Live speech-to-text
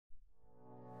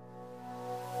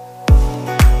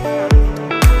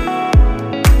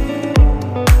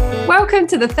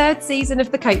to the third season of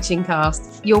the Coaching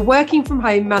Cast, your working from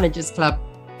home managers club.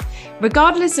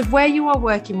 Regardless of where you are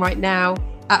working right now,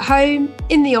 at home,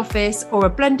 in the office, or a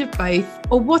blend of both,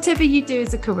 or whatever you do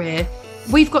as a career,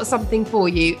 we've got something for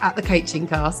you at the Coaching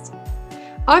Cast.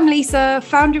 I'm Lisa,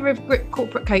 founder of Grip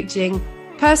Corporate Coaching,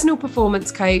 personal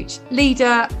performance coach,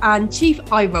 leader, and chief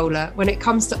eye roller when it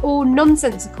comes to all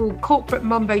nonsensical corporate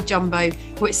mumbo jumbo,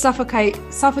 which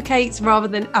suffocates rather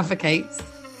than advocates.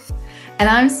 And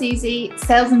I'm Susie,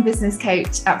 sales and business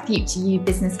coach at Future You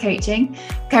Business Coaching,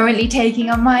 currently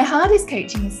taking on my hardest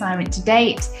coaching assignment to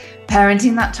date,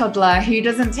 parenting that toddler who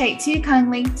doesn't take too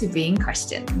kindly to being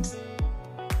questioned.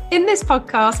 In this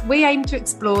podcast, we aim to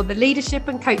explore the leadership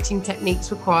and coaching techniques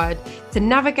required to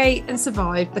navigate and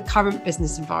survive the current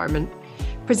business environment,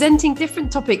 presenting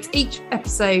different topics each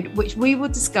episode, which we will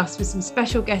discuss with some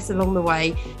special guests along the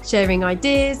way, sharing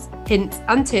ideas, hints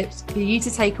and tips for you to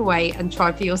take away and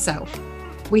try for yourself.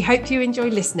 We hope you enjoy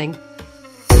listening.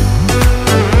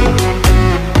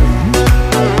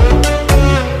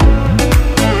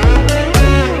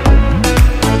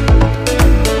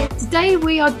 Today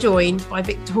we are joined by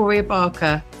Victoria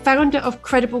Barker, founder of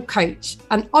Credible Coach,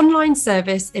 an online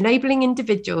service enabling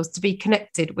individuals to be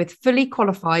connected with fully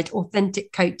qualified,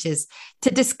 authentic coaches to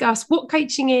discuss what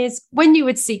coaching is, when you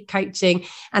would seek coaching,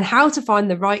 and how to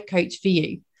find the right coach for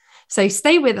you. So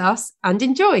stay with us and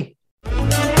enjoy.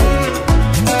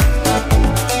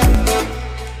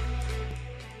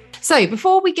 So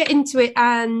before we get into it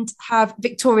and have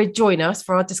Victoria join us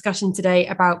for our discussion today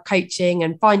about coaching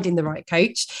and finding the right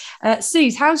coach,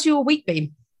 Suze, how's your week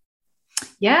been?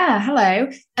 Yeah, hello.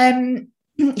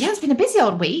 It's been a busy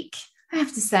old week, I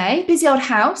have to say. Busy old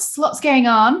house, lots going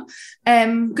on,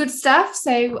 good stuff.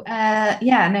 So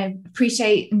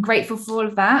appreciate and grateful for all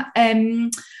of that. I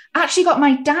actually got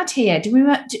my dad here.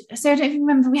 So I don't even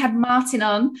remember we had Martin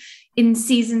on in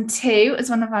season 2 as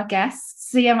one of our guests.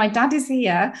 So yeah, my dad is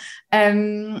here.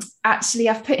 Actually,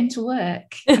 I've put him to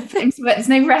work. There's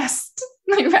no rest.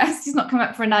 He's not come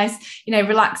up for a nice,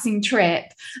 relaxing trip.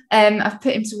 I've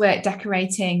put him to work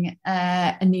decorating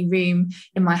a new room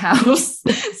in my house.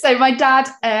 So my dad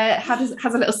has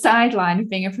a little sideline of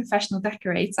being a professional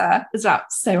decorator as well.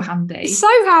 So handy. So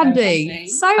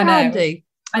handy.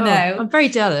 I know. I'm very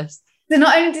jealous. So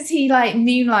not only does he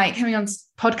moonlight coming on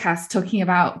podcasts talking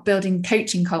about building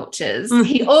coaching cultures,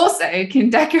 he also can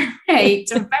decorate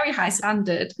to a very high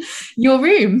standard your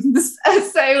rooms.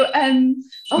 So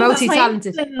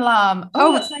multi-talented. Alarm.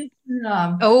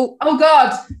 Oh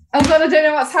God, I don't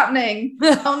know what's happening.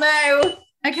 Oh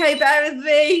no. Okay, bear with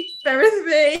me.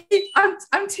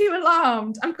 I'm too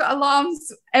alarmed. I've got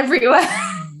alarms everywhere.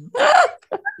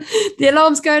 The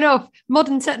alarm's going off.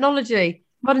 Modern technology.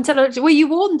 Well, you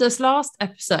warned us last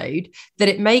episode that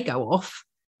it may go off.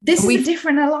 This is a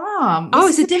different alarm.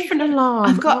 It's a different alarm.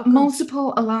 I've got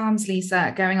multiple alarms,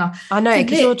 Lisa, going off. I know,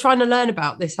 because you're trying to learn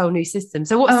about this whole new system.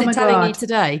 So what's it telling you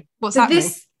today? What's happening?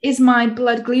 This is my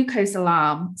blood glucose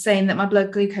alarm, saying that my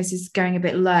blood glucose is going a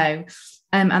bit low.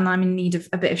 And I'm in need of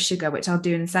a bit of sugar, which I'll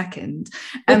do in a second.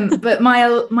 But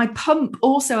my pump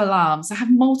also alarms. I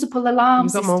have multiple alarm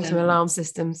systems. You've got multiple alarm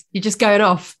systems. You're just going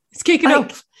off. It's kicking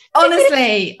off.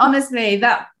 Honestly,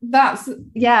 that's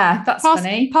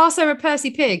funny. Pass her a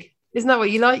Percy pig. Isn't that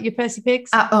what you like, your Percy pigs?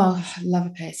 I love a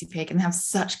Percy pig, and they have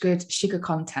such good sugar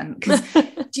content. Because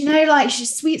do you know,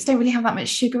 sweets don't really have that much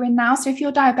sugar in now. So if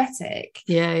you're diabetic,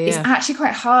 it's actually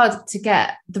quite hard to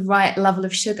get the right level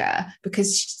of sugar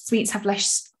because sweets have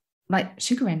less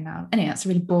sugar in now. Anyway, that's a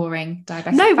really boring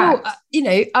diabetic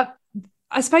fact.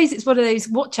 I suppose it's one of those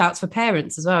watch outs for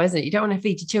parents as well, isn't it? You don't want to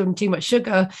feed your children too much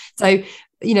sugar. So,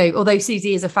 although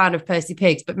Susie is a fan of Percy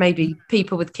pigs, but maybe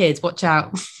people with kids, watch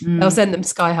out. They'll send them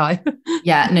sky high.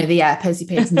 Percy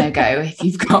pigs, no go if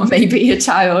you've got maybe a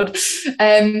child.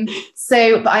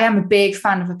 But I am a big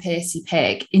fan of a Percy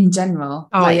pig in general.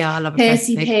 I love a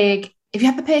Percy pig. If you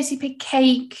have the Percy pig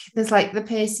cake, there's the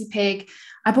Percy pig.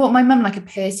 I bought my mum a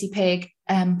Percy pig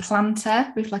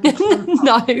planter with a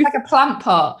plant a plant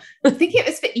pot. I think it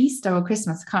was for Easter or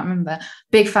Christmas. I can't remember.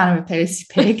 Big fan of a Percy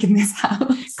pig in this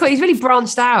house. God, he's really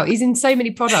branched out. He's in so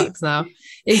many products now.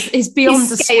 It's beyond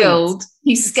the scaled.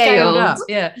 He's scaled up.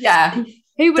 Yeah.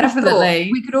 Who would have thought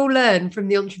we could all learn from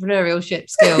the entrepreneurship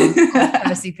skills of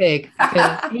Percy Pig?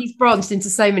 He's branched into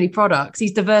so many products.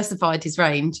 He's diversified his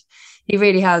range. He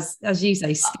really has, as you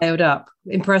say, scaled up.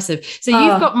 Impressive. So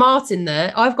you've got Martin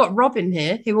there. I've got Robin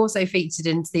here, who also featured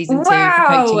in season 2 of the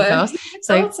Coaching Cast.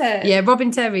 So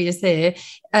Robin Terry is here.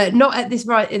 Not at this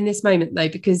moment though,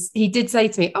 because he did say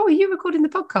to me, "Oh, are you recording the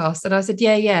podcast?" And I said,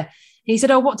 "Yeah." And he said,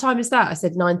 "Oh, what time is that?" I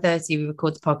said, 9:30. We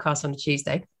record the podcast on a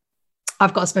Tuesday.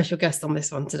 I've got a special guest on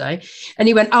this one today. And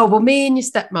he went, oh, well, me and your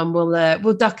stepmom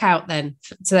will duck out then.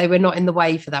 So we're not in the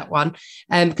way for that one.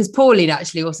 Because Pauline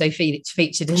actually also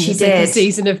featured in the second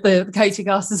season of the Coaching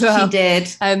Cast as well. She did.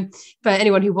 For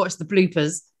anyone who watched the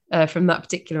bloopers from that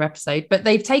particular episode. But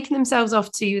they've taken themselves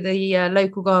off to the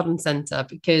local garden centre,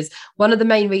 because one of the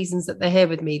main reasons that they're here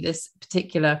with me this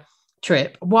particular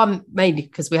trip, one, mainly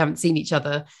because we haven't seen each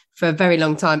other for a very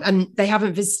long time, and they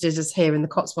haven't visited us here in the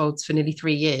Cotswolds for nearly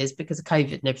 3 years because of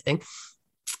COVID and everything.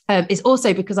 It's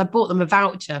also because I bought them a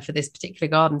voucher for this particular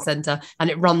garden centre,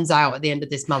 and it runs out at the end of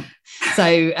this month.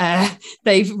 So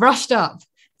they've rushed up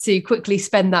to quickly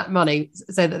spend that money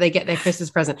so that they get their Christmas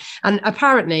present. And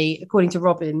apparently, according to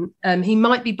Robin, he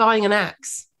might be buying an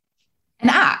axe. An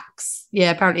axe? Yeah,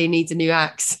 apparently he needs a new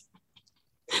axe.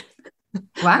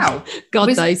 Wow.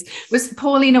 God knows. Was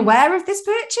Pauline aware of this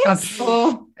purchase?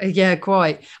 Yeah,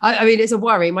 quite. I mean, it's a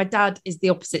worry. My dad is the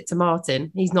opposite to Martin.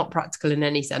 He's not practical in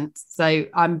any sense. So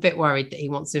I'm a bit worried that he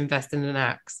wants to invest in an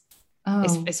axe. Oh.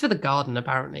 It's for the garden,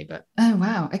 apparently. But oh,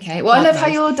 wow. Okay. Well, I love how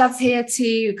your dad's here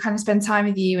to kind of spend time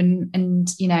with you and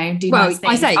do nice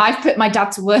things. I've put my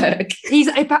dad to work. He's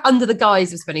under the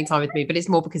guise of spending time with me, but it's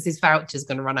more because his voucher's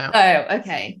going to run out. Oh,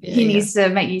 okay. Yeah, he needs to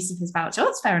make use of his voucher.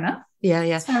 That's fair enough.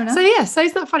 Yeah. Fair enough. So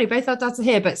it's not funny. Both our dads are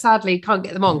here, but sadly can't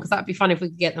get them on, because that'd be fun if we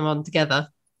could get them on together.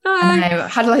 I know.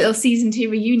 Had a little season 2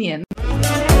 reunion.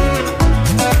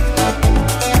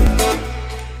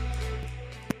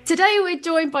 Today we're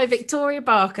joined by Victoria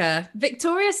Barker.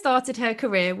 Victoria started her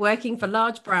career working for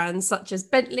large brands such as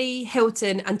Bentley,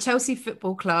 Hilton and Chelsea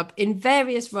Football Club in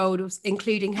various roles,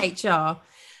 including HR.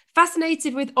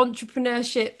 Fascinated with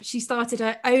entrepreneurship, she started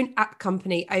her own app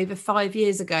company over 5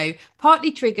 years ago,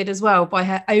 partly triggered as well by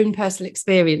her own personal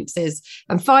experiences.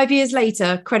 And 5 years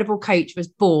later, Credible Coach was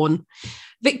born.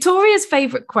 Victoria's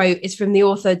favourite quote is from the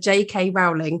author J.K.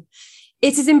 Rowling.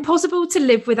 It is impossible to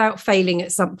live without failing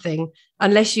at something,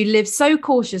 unless you live so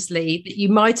cautiously that you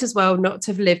might as well not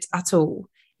have lived at all,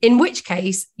 in which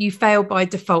case you fail by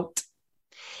default.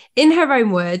 In her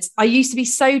own words, I used to be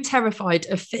so terrified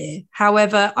of fear.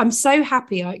 However, I'm so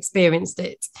happy I experienced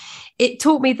it. It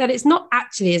taught me that it's not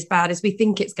actually as bad as we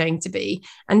think it's going to be.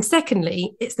 And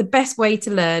secondly, it's the best way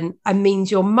to learn and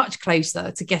means you're much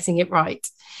closer to getting it right.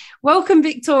 Welcome,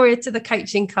 Victoria, to the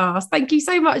Coaching Cast. Thank you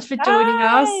so much for joining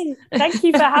us. Thank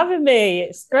you for having me.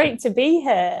 It's great to be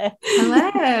here.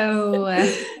 Hello.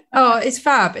 Oh, it's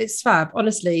fab. It's fab,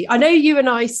 honestly. I know you and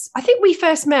I think we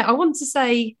first met, I want to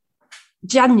say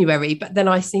January, but then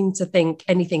I seem to think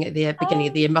anything at the beginning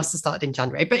of the year must have started in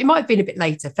January, but it might have been a bit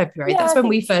later, February. That's when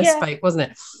we first spoke,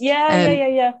 wasn't it?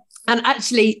 Yeah. And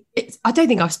actually, I don't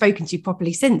think I've spoken to you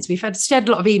properly since. We've shared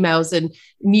a lot of emails and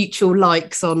mutual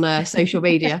likes on social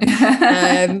media.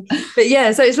 But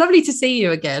yeah, so it's lovely to see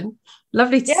you again.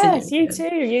 Lovely to see you.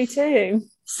 Yes, you too.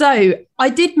 So I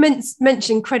did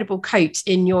mention Credible Coach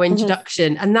in your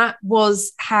introduction, and that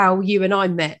was how you and I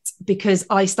met, because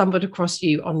I stumbled across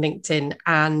you on LinkedIn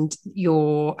and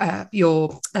your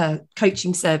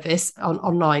coaching service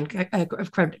online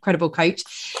of Credible Coach.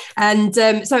 And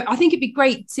so I think it'd be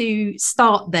great to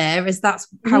start there, as that's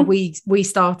how we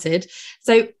started.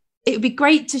 So it would be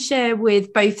great to share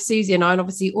with both Susie and I, and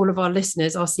obviously all of our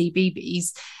listeners, our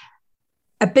CBBs,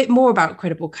 a bit more about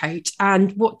Credible Coach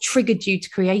and what triggered you to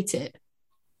create it.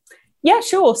 Yeah,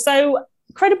 sure. So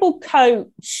Credible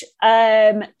Coach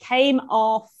came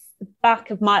off the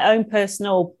back of my own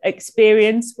personal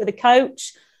experience with a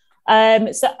coach.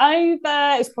 So it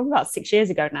was probably about 6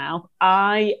 years ago now,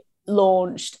 I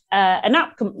launched an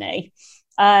app company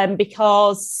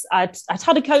because I'd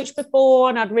had a coach before,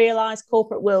 and I'd realised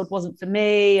corporate world wasn't for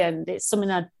me, and it's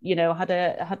something I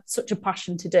had such a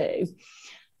passion to do.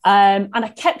 And I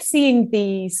kept seeing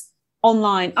these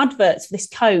online adverts for this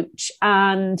coach,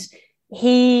 and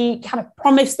he kind of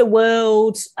promised the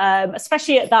world,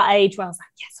 especially at that age where I was like,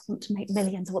 yes, I want to make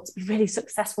millions, I want to be really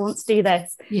successful, I want to do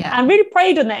this. Yeah. And really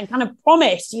prayed on it and kind of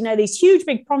promised, these huge,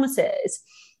 big promises.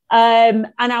 And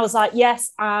I was like,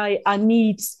 yes, I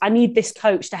need this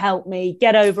coach to help me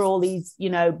get over all these,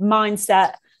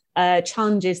 mindset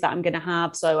challenges that I'm going to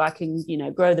have, so I can,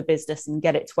 grow the business and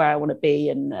get it to where I want to be,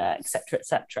 and et cetera, et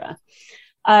cetera.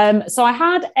 So I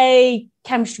had a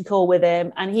chemistry call with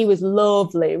him, and he was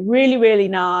lovely, really, really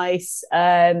nice.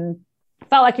 Felt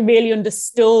like he really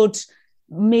understood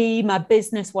me, my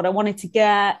business, what I wanted to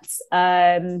get.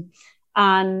 And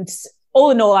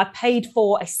all in all, I paid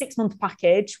for a 6-month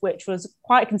package, which was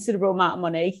quite a considerable amount of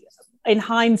money. In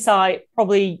hindsight,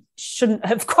 probably shouldn't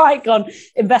have quite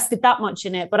invested that much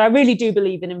in it, but I really do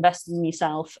believe in investing in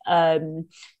yourself to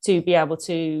be able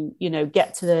to,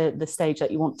 get to the stage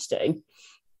that you want to do.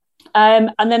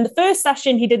 And then the first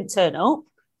session, he didn't turn up.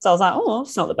 So I was like, oh,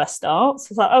 it's not the best start. So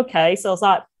I was like, okay. So I was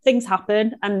like, things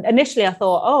happen. And initially I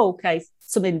thought, oh, okay,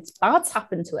 something bad's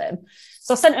happened to him.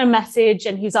 So I sent him a message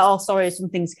and he's like, oh, sorry, some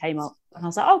things came up. And I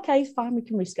was like, okay, fine, we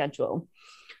can reschedule.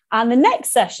 And the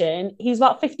next session, he's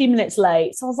about 15 minutes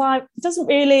late. So I was like, it doesn't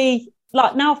really,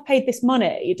 like, now I've paid this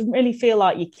money, it doesn't really feel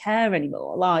like you care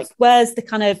anymore. Like, where's the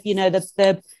kind of,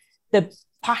 the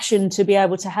passion to be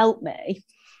able to help me?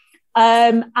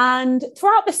 And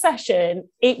throughout the session,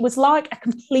 it was like a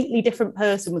completely different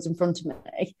person was in front of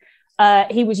me.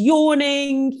 He was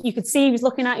yawning. You could see he was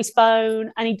looking at his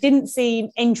phone, and he didn't seem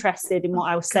interested in what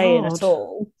I was saying at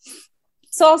all.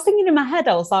 So I was thinking in my head,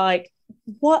 I was like,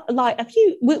 what, like,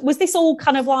 was this all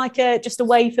kind of like just a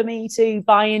way for me to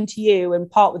buy into you and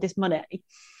part with this money?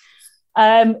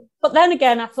 But then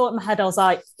again, I thought in my head, I was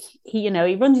like, he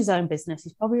runs his own business.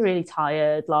 He's probably really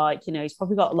tired. Like, he's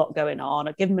probably got a lot going on.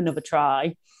 I'd give him another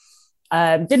try.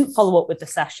 Didn't follow up with the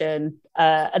session.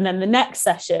 And then the next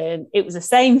session, it was the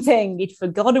same thing. He'd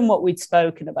forgotten what we'd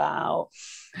spoken about.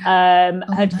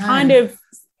 Kind of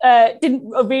didn't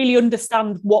really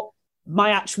understand what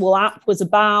my actual app was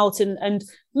about, and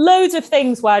loads of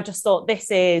things where I just thought,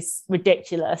 this is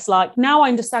ridiculous. Like, now I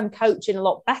understand coaching a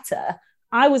lot better.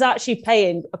 I was actually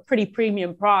paying a pretty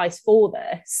premium price for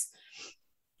this.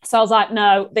 So I was like,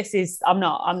 no, I'm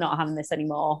not having this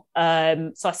anymore.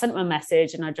 So I sent him a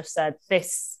message and I just said,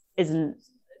 this isn't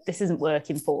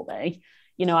working for me.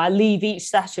 I leave each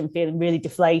session feeling really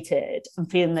deflated and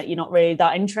feeling that you're not really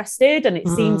that interested. And it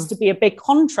seems to be a big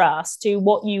contrast to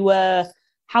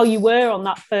how you were on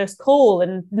that first call.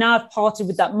 And now I've parted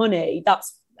with that money.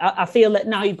 I feel that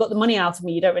now you've got the money out of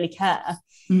me, you don't really care.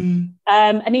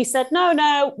 And he said,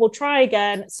 no, we'll try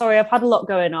again. Sorry, I've had a lot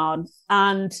going on.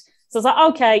 And so I was like,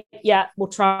 okay, yeah, we'll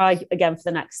try again for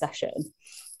the next session.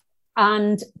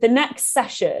 And the next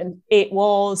session, it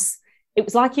was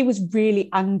like he was really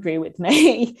angry with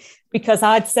me because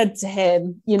I'd said to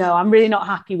him, I'm really not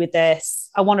happy with this.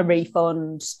 I want a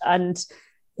refund. And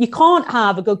you can't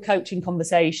have a good coaching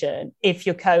conversation if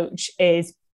your coach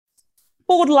is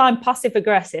borderline passive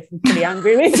aggressive and pretty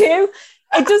angry with you.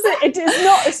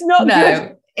 It's not no,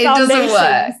 good. It doesn't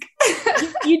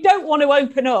work. You don't want to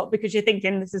open up because you're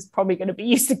thinking this is probably going to be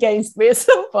used against me at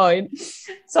some point.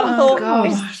 So I thought,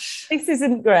 this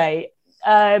isn't great.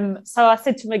 So I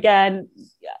said to him again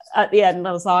at the end,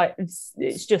 I was like,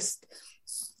 it's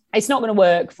not going to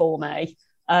work for me.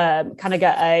 Can I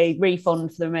get a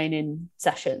refund for the remaining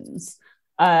sessions?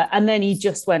 And then he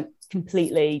just went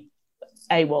completely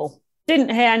AWOL.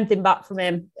 Didn't hear anything back from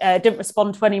him. Didn't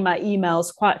respond to any of my emails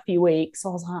for quite a few weeks. So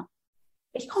I was like,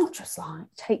 you can't just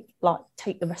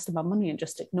take the rest of my money and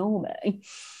just ignore me.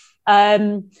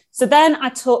 So then I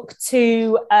took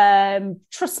to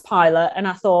Trustpilot and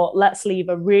I thought, let's leave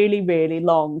a really, really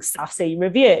long, sassy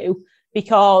review,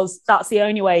 because that's the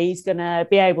only way he's going to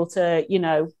be able to,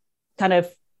 kind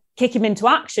of kick him into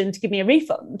action to give me a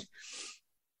refund.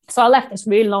 So I left this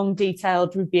really long,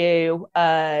 detailed review.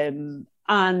 And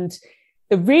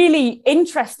the really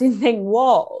interesting thing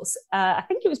was, I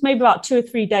think it was maybe about 2 or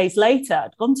 3 days later,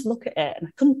 I'd gone to look at it and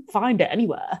I couldn't find it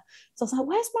anywhere. So I was like,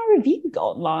 where's my review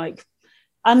gone?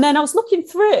 And then I was looking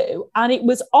through and it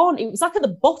was like at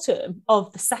the bottom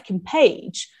of the second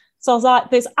page. So I was like,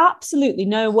 there's absolutely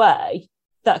no way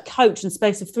that a coach in the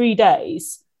space of 3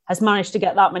 days has managed to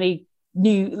get that many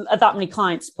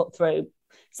clients put through.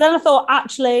 So then I thought,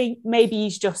 actually, maybe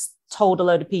he's just told a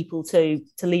load of people to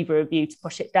leave a review to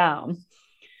push it down.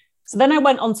 So then I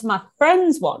went on to my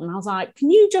friend's one and I was like,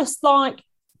 can you just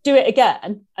do it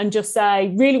again and just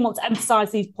say, really want to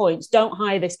emphasize these points. Don't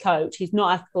hire this coach. He's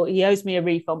not ethical. He owes me a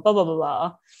refund, blah, blah, blah,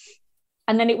 blah.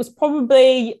 And then it was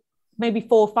probably maybe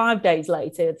 4 or 5 days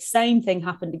later, the same thing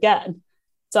happened again.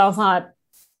 So I was like,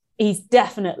 he's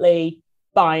definitely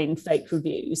buying fake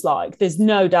reviews. There's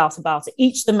no doubt about it.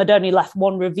 Each of them had only left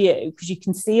one review because you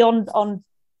can see on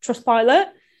Trustpilot.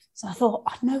 So I thought,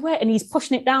 no way. And he's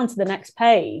pushing it down to the next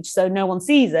page so no one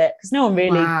sees it, because no one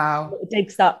really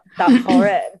digs that far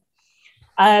in.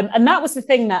 And that was the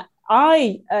thing that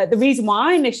the reason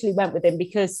why I initially went with him,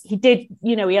 because he did,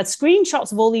 he had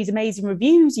screenshots of all these amazing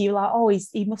reviews. You're like, oh,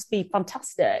 he must be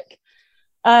fantastic.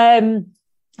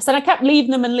 So I kept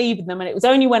leaving them. And it was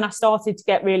only when I started to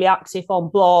get really active on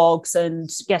blogs and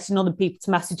getting other people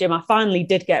to message him, I finally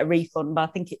did get a refund, but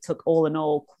I think it took all in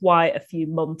all quite a few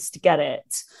months to get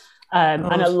it. And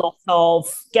a lot of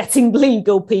getting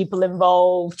legal people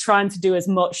involved, trying to do as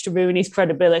much to ruin his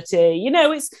credibility.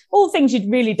 It's all things you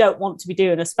really don't want to be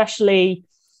doing, especially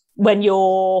when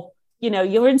you're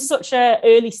you're in such an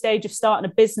early stage of starting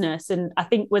a business. And I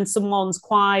think when someone's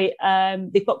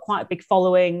they've got quite a big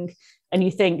following, and you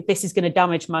think this is going to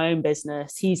damage my own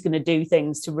business, he's going to do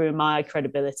things to ruin my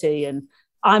credibility, and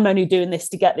I'm only doing this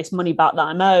to get this money back that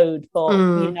I'm owed. But,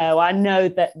 I know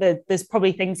that there's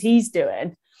probably things he's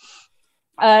doing.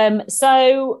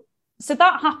 So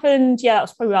that happened. Yeah, it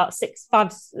was probably about 6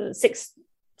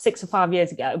 or 5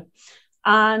 years ago.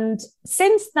 And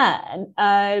since then,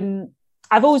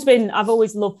 I've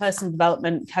always loved personal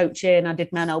development coaching. I did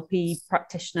an NLP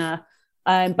practitioner.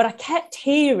 But I kept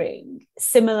hearing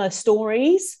similar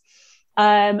stories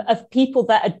of people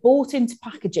that had bought into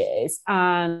packages,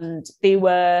 and they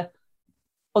were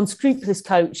unscrupulous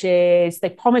coaches. They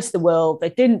promised the world, they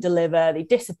didn't deliver, they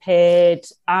disappeared.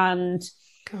 And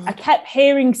God. I kept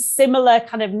hearing similar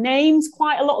kind of names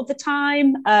quite a lot of the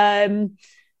time.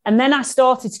 And then I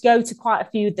started to go to quite a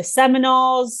few of the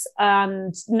seminars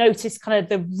and notice kind of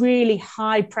the really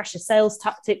high pressure sales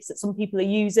tactics that some people are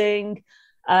using.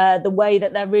 The way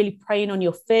that they're really preying on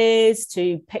your fears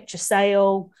to pitch a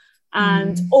sale,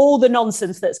 and all the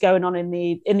nonsense that's going on in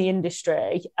the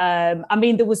industry. I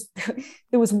mean, there was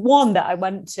one that I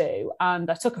went to, and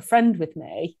I took a friend with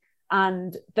me,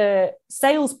 and the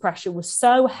sales pressure was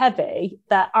so heavy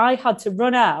that I had to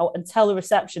run out and tell the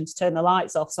reception to turn the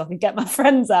lights off so I could get my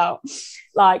friends out.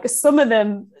 Like some of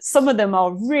them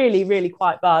are really, really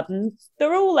quite bad, and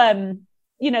they're all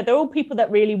they're all people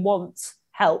that really want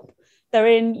help. They're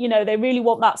in, they really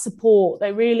want that support.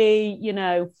 They really,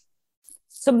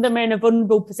 some of them are in a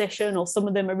vulnerable position, or some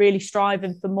of them are really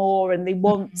striving for more, and they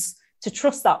want to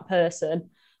trust that person.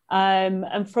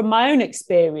 And from my own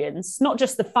experience, not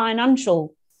just the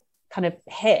financial kind of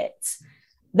hit,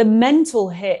 the mental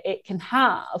hit it can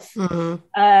have,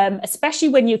 especially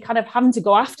when you're kind of having to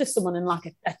go after someone and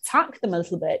like attack them a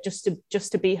little bit just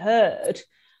to be heard.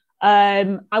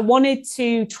 I wanted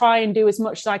to try and do as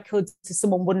much as I could so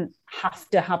someone wouldn't have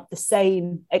to have the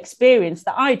same experience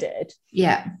that I did.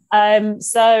 Yeah.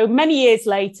 So many years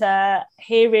later,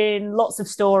 hearing lots of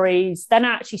stories, then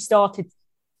I actually started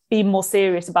being more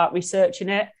serious about researching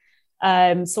it.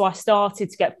 So I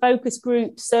started to get focus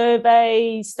groups,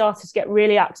 surveys, started to get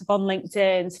really active on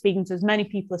LinkedIn, speaking to as many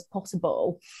people as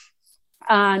possible.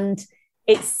 And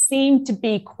it seemed to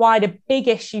be quite a big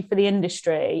issue for the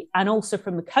industry, and also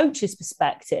from the coach's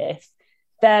perspective,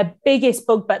 their biggest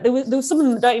bugbear. There was some of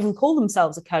them that don't even call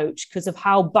themselves a coach because of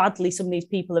how badly some of these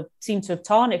people have seemed to have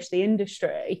tarnished the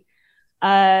industry.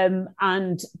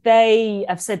 And they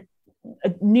have said,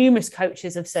 numerous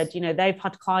coaches have said, they've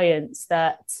had clients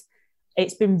that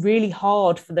it's been really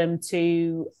hard for them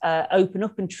to open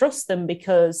up and trust them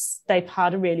because they've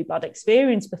had a really bad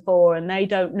experience before, and they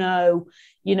don't know,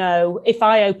 if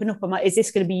I open up, is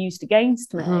this going to be used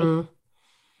against me?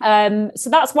 So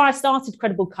that's why I started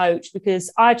Credible Coach,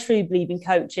 because I truly believe in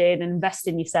coaching and invest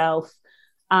in yourself.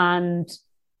 And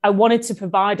I wanted to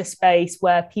provide a space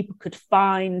where people could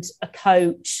find a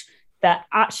coach that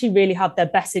actually really had their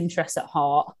best interests at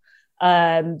heart,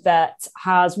 that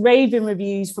has raving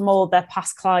reviews from all of their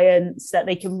past clients that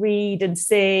they can read and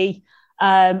see,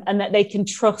 and that they can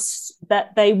trust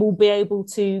that they will be able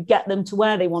to get them to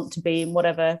where they want to be in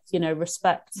whatever,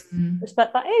 respect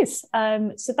that is.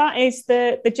 So that is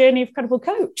the journey of Credible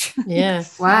Coach. Yeah.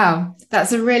 Wow.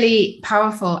 That's a really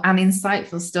powerful and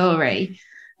insightful story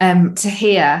to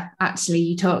hear, actually,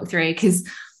 you talk through, because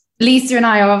Lisa and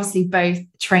I are obviously both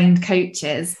trained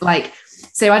coaches.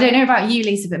 So I don't know about you,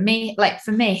 Lisa, but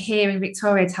for me, hearing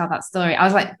Victoria tell that story, I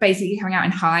was like basically coming out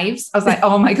in hives. I was like,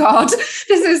 oh my God, this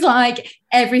is like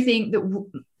everything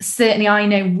that certainly I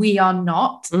know we are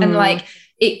not. And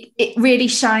it really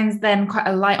shines then quite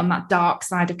a light on that dark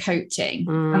side of coaching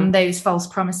and those false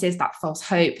promises, that false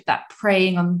hope, that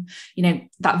preying on,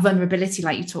 that vulnerability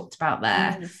like you talked about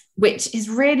there, which is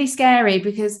really scary,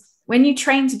 because when you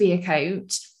train to be a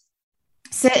coach,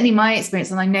 certainly my experience,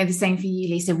 and I know the same for you,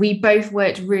 Lisa, we both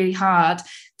worked really hard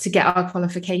to get our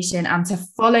qualification and to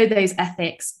follow those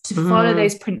ethics, to follow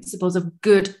those principles of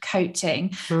good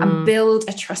coaching and build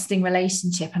a trusting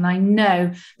relationship. And I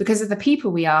know, because of the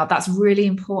people we are, that's really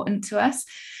important to us.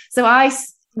 So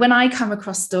when I come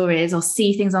across stories or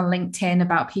see things on LinkedIn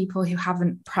about people who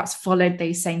haven't perhaps followed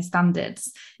those same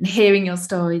standards, and hearing your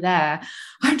story there,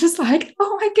 I'm just like,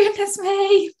 oh my goodness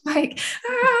me, no,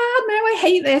 I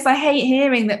hate this. I hate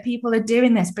hearing that people are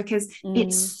doing this, because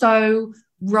it's so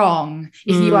wrong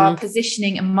if you are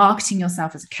positioning and marketing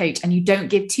yourself as a coach and you don't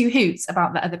give two hoots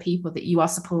about the other people that you are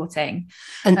supporting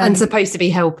and supposed to be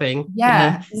helping.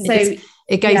 So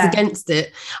it goes against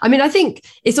it. I mean, I think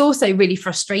it's also really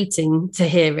frustrating to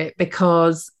hear it,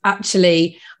 because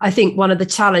actually I think one of the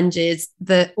challenges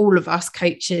that all of us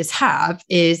coaches have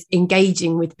is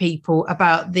engaging with people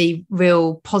about the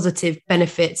real positive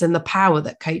benefits and the power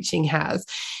that coaching has,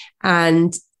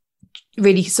 and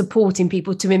really supporting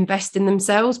people to invest in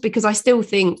themselves. Because I still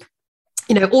think,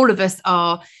 all of us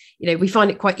are, we find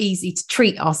it quite easy to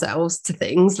treat ourselves to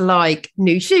things like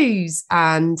new shoes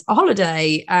and a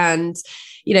holiday and,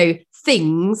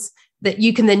 things that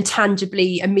you can then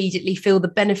tangibly, immediately feel the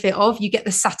benefit of. You get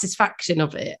the satisfaction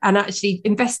of it. And actually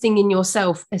investing in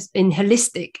yourself in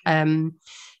holistic,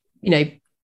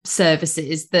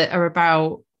 services that are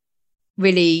about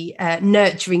really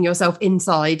nurturing yourself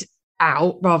inside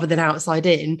out rather than outside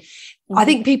in. I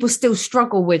think people still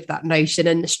struggle with that notion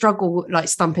and struggle like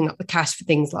stumping up the cash for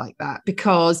things like that,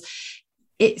 because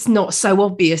it's not so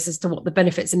obvious as to what the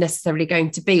benefits are necessarily going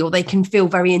to be, or they can feel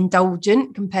very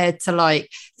indulgent compared to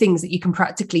like things that you can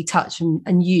practically touch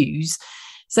and use.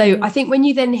 So I think when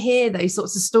you then hear those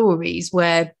sorts of stories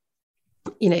where,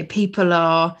 people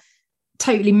are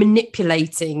totally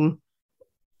manipulating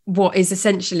what is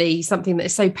essentially something that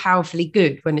is so powerfully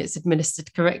good when it's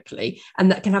administered correctly,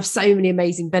 and that can have so many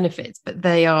amazing benefits, but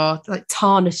they are like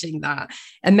tarnishing that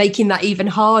and making that even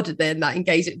harder than that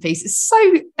engagement piece.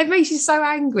 It makes you so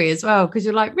angry as well, because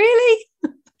you're like, really?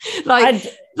 like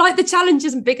the challenge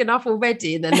isn't big enough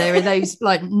already, and then there are those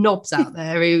like knobs out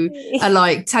there who are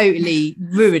like totally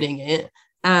ruining it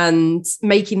and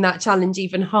making that challenge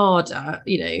even harder.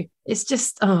 It's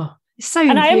just it's so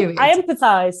infuriating. I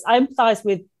empathize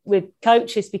with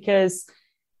coaches, because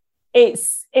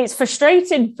it's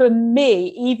frustrating for me,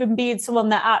 even being someone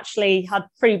that actually had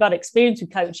pretty bad experience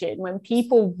with coaching, when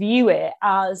people view it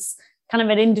as kind of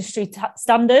an industry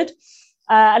standard.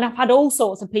 And I've had all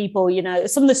sorts of people,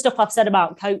 some of the stuff I've said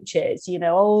about coaches,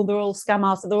 they're all scam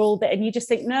artists, they're all bit, and you just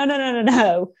think,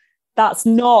 no, that's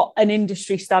not an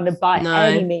industry standard by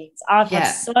any means. I've had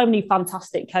so many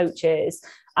fantastic coaches.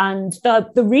 And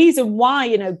the reason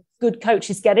why, good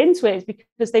coaches get into it is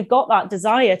because they've got that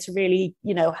desire to really,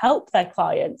 help their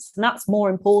clients. And that's more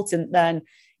important than,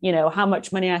 how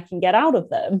much money I can get out of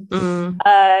them.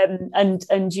 And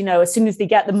as soon as they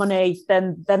get the money,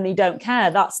 then they don't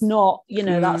care. That's not,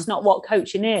 that's not what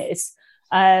coaching is.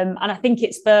 And I think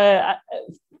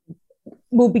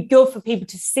will be good for people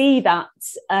to see that,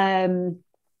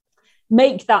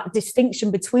 make that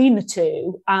distinction between the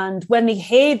two. And when they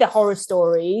hear the horror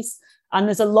stories, and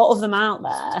there's a lot of them out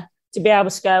there, to be able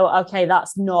to go, okay,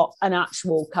 that's not an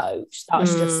actual coach.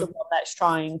 That's just someone that's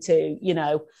trying to,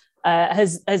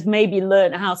 has maybe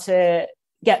learned how to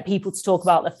get people to talk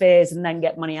about their fears and then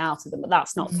get money out of them. But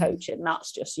that's not coaching.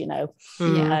 That's just,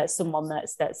 someone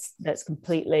that's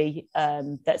completely,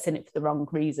 that's in it for the wrong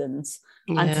reasons.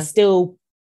 And to still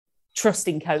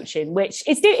trusting coaching, which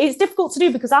it's difficult to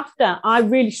do, because after I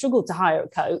really struggled to hire a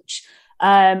coach,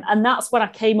 and that's when I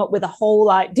came up with a whole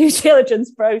like due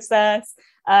diligence process.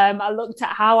 I looked at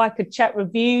how I could check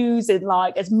reviews in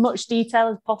like as much detail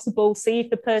as possible, see if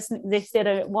the person existed.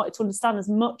 I wanted to understand as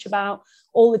much about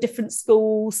all the different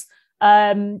schools,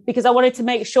 because I wanted to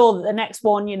make sure that the next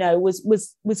one,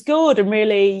 was good and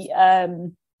really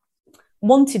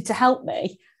wanted to help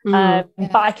me. But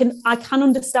I can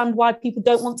understand why people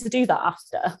don't want to do that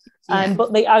after.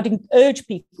 But I'd urge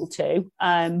people to,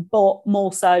 but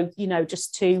more so,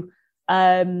 just to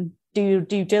do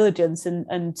due diligence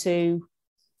and to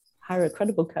hire a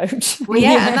credible coach. Well,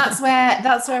 and that's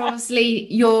where obviously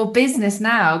your business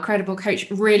now, Credible Coach,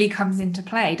 really comes into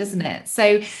play, doesn't it?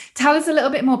 So tell us a little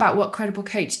bit more about what Credible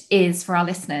Coach is for our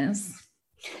listeners.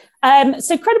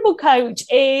 So Credible Coach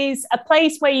is a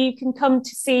place where you can come to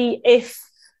see if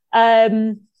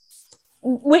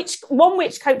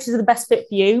which coaches are the best fit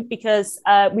for you, because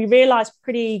we realized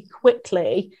pretty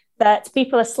quickly that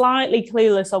people are slightly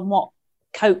clueless on what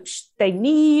coach they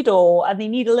need, and they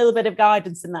need a little bit of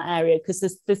guidance in that area, because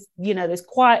there's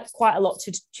quite a lot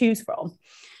to choose from.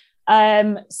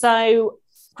 So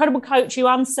Credible Coach, you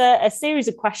answer a series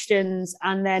of questions,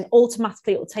 and then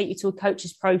automatically it will take you to a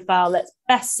coach's profile that's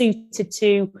best suited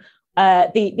to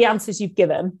the answers you've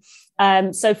given.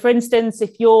 So for instance,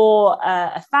 if you're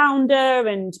a founder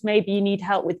and maybe you need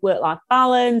help with work-life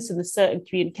balance and there's certain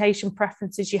communication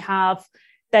preferences you have,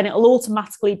 then it'll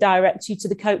automatically direct you to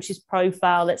the coach's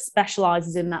profile that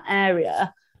specializes in that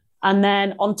area. And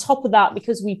then on top of that,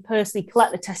 because we personally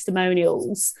collect the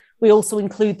testimonials, we also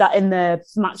include that in the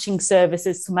matching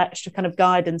services, some extra kind of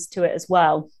guidance to it as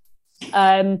well.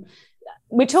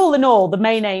 which all in all, the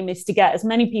main aim is to get as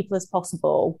many people as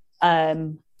possible,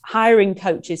 hiring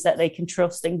coaches that they can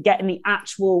trust and getting the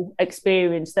actual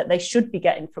experience that they should be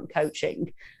getting from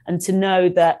coaching, and to know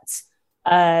that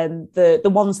the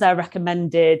ones they're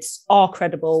recommended are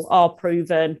credible, are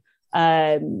proven,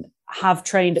 have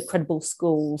trained at credible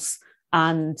schools,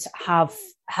 and have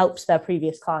helped their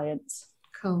previous clients.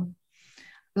 Cool.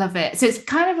 Love it. So it's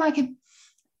kind of like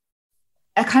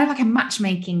a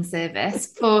matchmaking service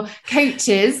for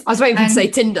coaches. I was waiting for you to say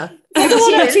Tinder.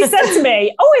 Someone actually said to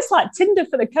me, "Oh, it's like Tinder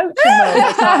for the coaching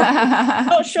world." I'm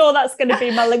not sure that's going to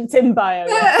be my LinkedIn bio.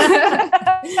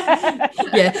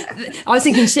 Yeah, I was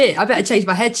thinking, shit, I better change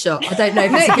my headshot. I don't know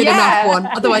if it's a good enough one.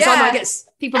 Otherwise, I might get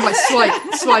people might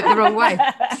swipe the wrong way.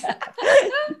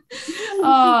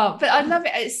 Oh, but I love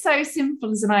it. It's so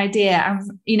simple as an idea, and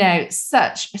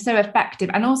so effective,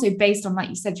 and also based on, like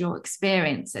you said, your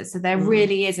experiences. So there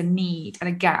really is a need and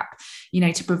a gap,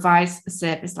 to provide a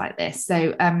service like this.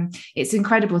 So it's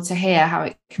incredible to hear how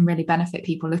it can really benefit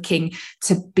people looking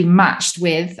to be matched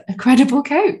with a credible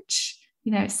coach.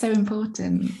 It's so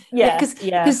important.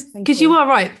 Because you are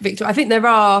right, Victor. I think there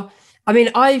are. I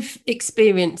mean, I've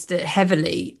experienced it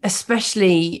heavily,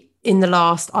 especially in the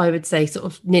last, I would say, sort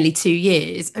of nearly 2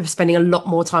 years of spending a lot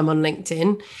more time on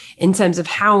LinkedIn, in terms of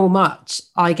how much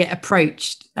I get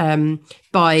approached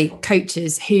by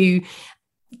coaches who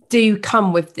do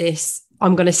come with this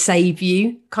 "I'm going to save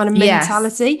you" kind of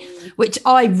mentality, which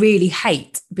I really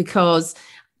hate, because,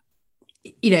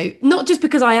 not just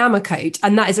because I am a coach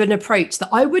and that is an approach that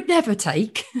I would never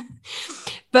take,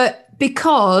 but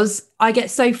because I get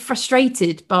so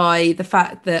frustrated by the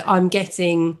fact that I'm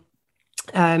getting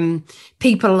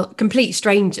people, complete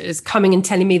strangers, coming and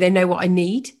telling me they know what I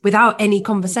need without any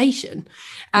conversation.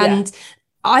 And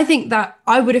I think that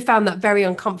I would have found that very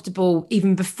uncomfortable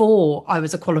even before I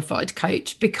was a qualified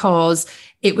coach, because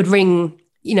it would ring,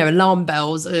 alarm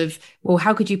bells of, well,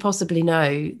 how could you possibly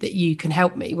know that you can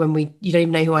help me when you don't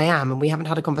even know who I am and we haven't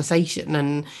had a conversation,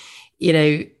 and,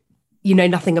 you know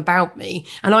nothing about me.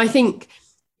 And I think,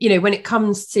 when it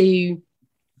comes to,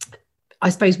 I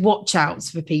suppose, watch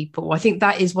outs for people, I think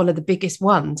that is one of the biggest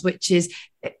ones, which is,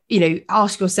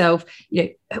 ask yourself,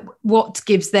 what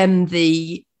gives them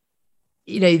the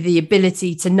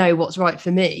ability to know what's right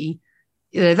for me.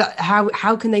 That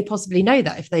how can they possibly know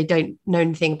that if they don't know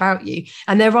anything about you?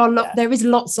 And there is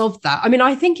lots of that. I mean,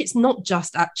 I think it's not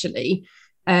just actually,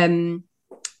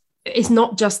 it's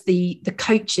not just the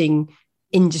coaching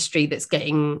industry that's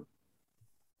getting,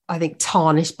 I think,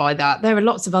 tarnished by that. There are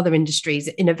lots of other industries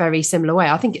in a very similar way.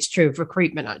 I think it's true of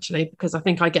recruitment, actually, because I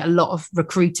think I get a lot of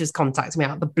recruiters contacting me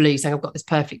out of the blue saying, "I've got this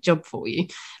perfect job for you."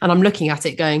 And I'm looking at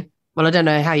it going, well, I don't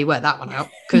know how you work that one out,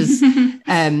 because,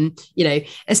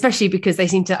 especially because they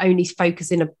seem to only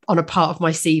focus on a part of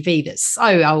my CV that's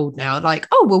so old now. Like,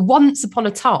 oh, well, once upon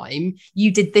a time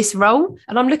you did this role,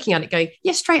 and I'm looking at it going,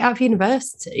 yeah, straight out of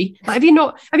university. Like, have you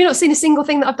not seen a single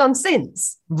thing that I've done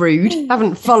since? Rude.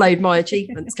 Haven't followed my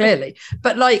achievements clearly,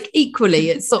 but like equally,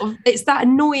 it's that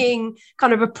annoying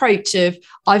kind of approach of,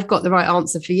 I've got the right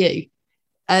answer for you,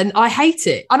 and I hate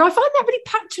it, and I find that really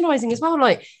patronising as well.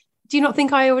 Like, do you not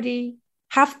think I already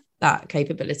have that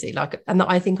capability? Like, and that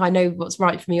I think I know what's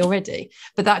right for me already?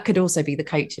 But that could also be the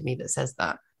coach in me that says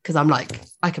that, because I'm like,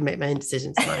 I can make my own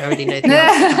decisions and I already know the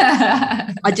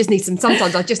answer.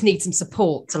 Sometimes I just need some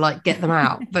support to like get them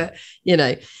out. But,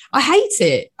 I hate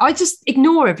it. I just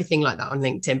ignore everything like that on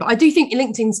LinkedIn. But I do think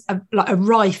LinkedIn's a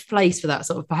rife place for that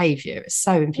sort of behaviour. It's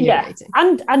so infuriating.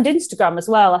 Yeah. And Instagram as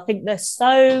well. I think there's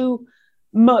so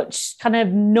much kind of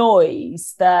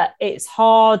noise that it's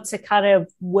hard to kind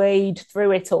of wade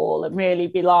through it all and really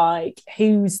be like,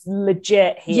 who's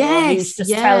legit here? Who's just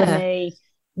telling me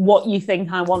what you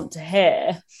think I want to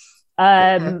hear?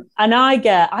 And I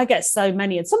get so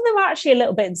many, and some of them are actually a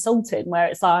little bit insulting, where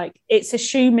it's like, it's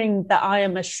assuming that I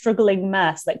am a struggling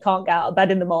mess that can't get out of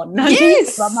bed in the morning.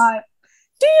 Yes. So I'm like,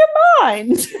 do you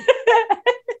mind?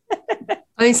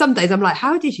 I mean, some days I'm like,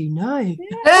 how did you know?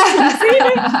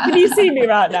 Yeah. Can you see me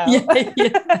right now? Yeah. Like,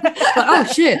 oh,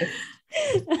 shit.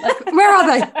 Like, where are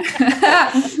they?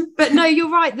 But no,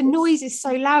 you're right. The noise is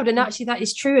so loud. And actually, that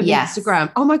is true of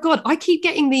Instagram. Oh, my God. I keep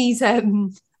getting these.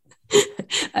 Sometimes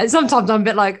I'm a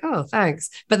bit like, oh,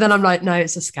 thanks. But then I'm like, no,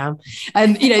 it's a scam.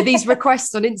 These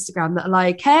requests on Instagram that are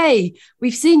like, hey,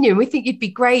 we've seen you and we think you'd be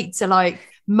great to like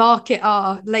market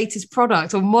our latest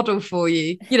product or model for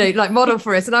you, you know, like model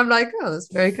for us. And I'm like, oh,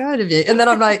 that's very kind of you. And then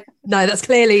I'm like, no, that's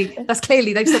clearly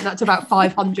they've sent that to about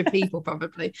 500 people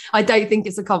probably. I don't think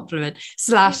it's a compliment.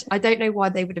 / I don't know why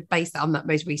they would have based that on that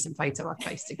most recent photo I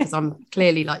posted, because I'm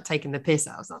clearly like taking the piss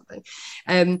out of something.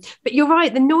 But you're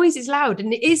right, the noise is loud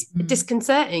and it is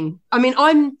disconcerting. I mean,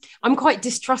 I'm quite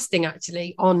distrusting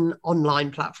actually on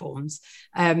online platforms.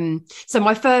 So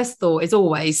my first thought is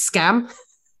always scam.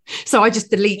 So I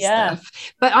just delete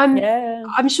stuff. But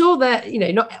I'm sure that, you know,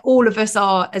 not all of us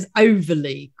are as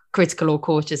overly critical or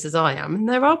cautious as I am. And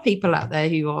there are people out there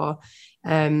who are,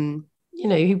 you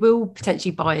know, who will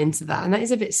potentially buy into that. And that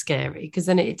is a bit scary, because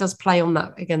then it does play on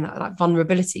that, again, that like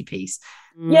vulnerability piece.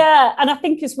 Yeah. And I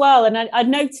think as well, and I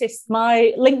noticed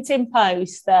my LinkedIn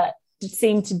posts that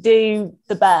seem to do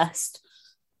the best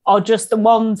are just the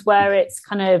ones where it's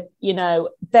kind of, you know,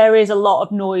 there is a lot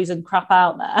of noise and crap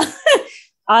out there.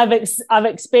 I've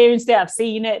experienced it. I've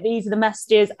seen it. These are the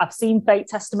messages. I've seen fake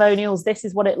testimonials. This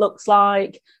is what it looks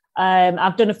like.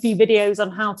 I've done a few videos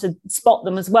on how to spot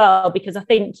them as well, because I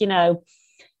think, you know,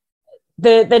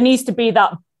 there needs to be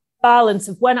that balance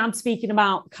of when I'm speaking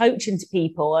about coaching to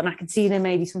people, and I can see them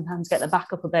maybe sometimes get their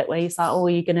back up a bit, where it's like, oh,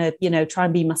 you're going to, you know, try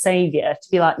and be my savior,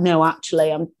 to be like, no,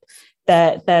 actually,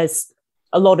 there's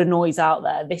a lot of noise out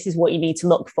there. This is what you need to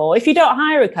look for. If you don't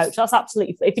hire a coach, that's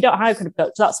absolutely, if you don't hire a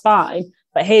coach, that's fine.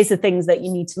 But here's the things that you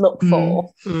need to look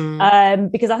for.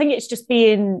 Because I think it's just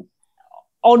being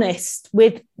honest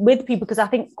with people, because I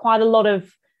think quite a lot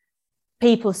of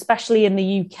people, especially in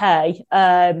the UK,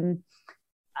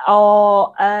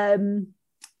 are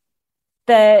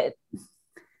they're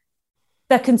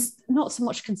not so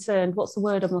much concerned. What's the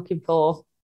word I'm looking for?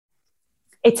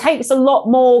 It takes a lot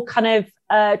more kind of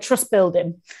trust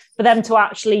building for them to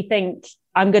actually think,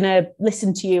 I'm going to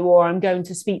listen to you, or I'm going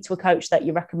to speak to a coach that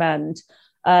you recommend.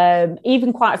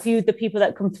 Even quite a few of the people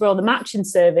that come through on the matching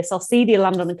service, I'll see they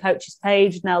land on a coach's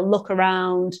page and they'll look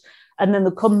around, and then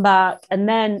they'll come back, and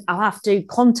then I'll have to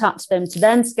contact them to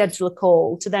then schedule a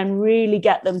call to then really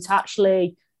get them to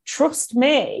actually trust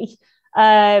me,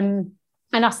 and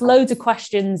ask loads of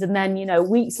questions. And then, you know,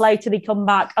 weeks later they come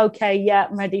back, okay, yeah,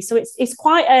 I'm ready. So it's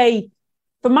quite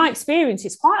from my experience,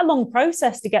 it's quite a long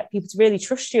process to get people to really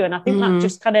trust you. And I think that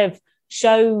just kind of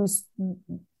shows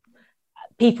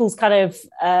people's kind of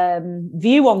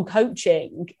view on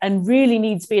coaching, and really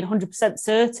needs to be 100%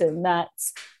 certain that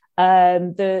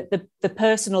the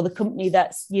person or the company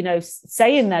that's, you know,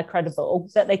 saying they're credible,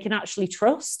 that they can actually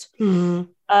trust. So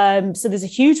there's a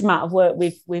huge amount of work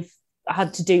we've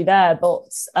had to do there, but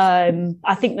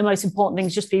I think the most important thing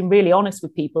is just being really honest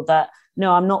with people that,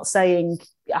 no, I'm not saying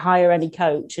hire any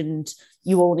coach and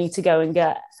you all need to go and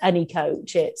get any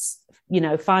coach. It's, you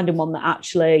know, finding one that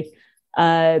actually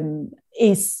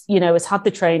is, you know, has had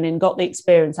the training, got the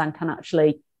experience, and can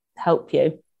actually help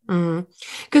you.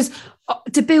 Because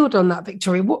to build on that,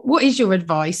 Victoria, what is your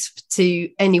advice to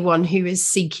anyone who is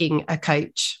seeking a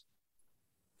coach?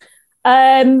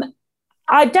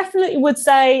 I definitely would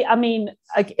say, I mean,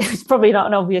 it's probably not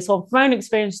an obvious one. From my own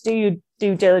experience, do your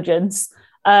due diligence.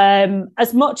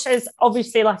 As much as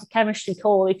obviously like a chemistry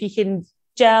call, if you can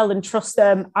gel and trust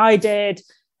them, I did,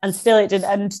 and still it didn't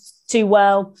end too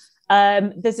well.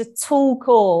 There's a tool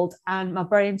called, and my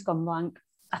brain's gone blank,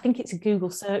 I think it's a Google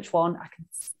search one,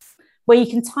 where you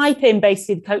can type in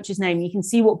basically the coach's name. You can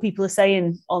see what people are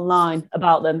saying online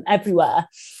about them everywhere.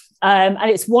 And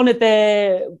it's one of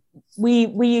we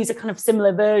use a kind of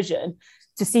similar version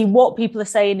to see what people are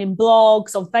saying in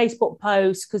blogs, on Facebook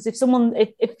posts. Because if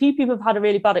a few people have had a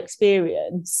really bad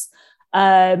experience,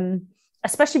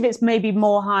 especially if it's maybe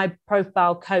more high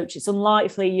profile coach, it's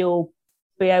unlikely you'll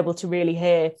be able to really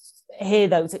hear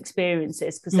those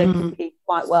experiences, because they can be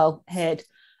quite well hid.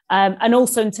 And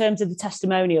also in terms of the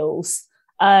testimonials,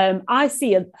 I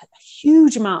see a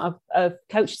huge amount of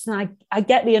coaches, and I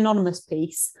get the anonymous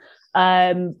piece,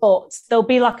 but there'll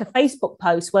be like a Facebook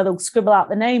post where they'll scribble out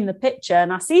the name and the picture,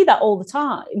 and I see that all the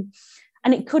time.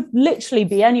 And it could literally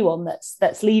be anyone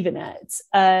that's leaving it.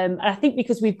 And I think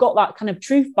because we've got that kind of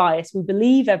truth bias, we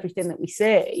believe everything that we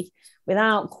see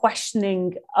without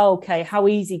questioning, okay, how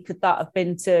easy could that have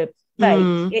been to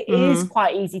fake? It is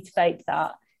quite easy to fake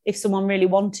that if someone really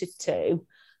wanted to.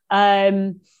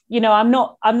 You know, I'm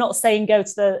not saying go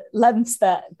to the lengths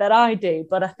that I do,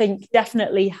 but I think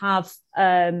definitely have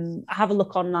a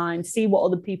look online, see what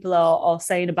other people are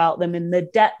saying about them in the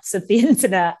depths of the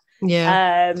internet.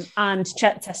 And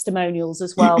check testimonials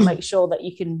as well. Make sure that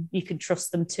you can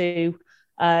trust them too.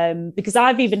 Because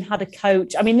I've even had a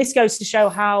coach. I mean, this goes to show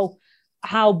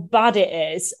how bad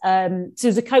it is. So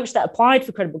there's a coach that applied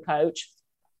for Credible Coach,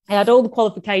 He had all the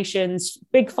qualifications,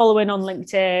 big following on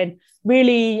LinkedIn,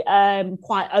 really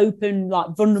quite open,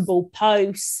 like vulnerable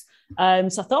posts. So I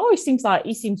thought, oh, he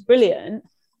seems brilliant.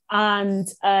 And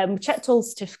checked all the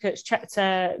certificates, checked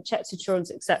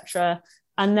insurance, etc.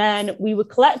 And then we were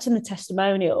collecting the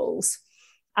testimonials.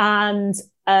 And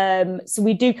so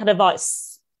we do kind of like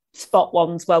spot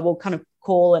ones where we'll kind of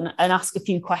call and ask a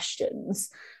few questions.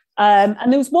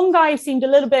 And there was one guy who seemed a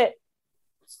little bit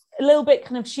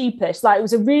kind of sheepish. Like, it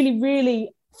was a really,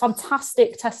 really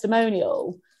fantastic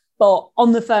testimonial, but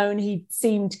on the phone, he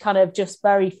seemed kind of just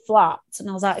very flat. And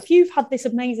I was like, if you've had this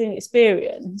amazing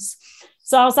experience...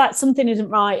 So I was like, something isn't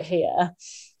right here.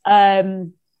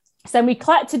 So then we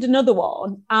collected another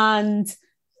one, and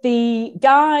the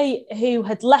guy who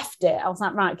had left it, I was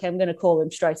like, right, okay, I'm going to call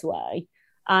him straight away.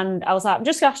 And I was like, I'm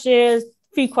just going to ask you a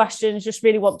few questions, just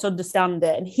really want to understand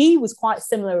it. And he was quite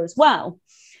similar as well.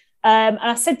 And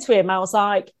I said to him, I was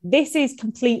like, this is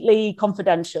completely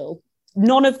confidential.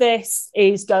 None of this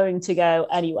is going to go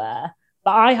anywhere.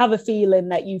 But I have a feeling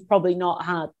that you've probably not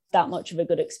had that much of a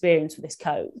good experience with this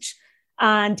coach.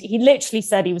 And he literally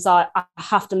said, he was like, I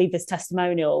have to leave this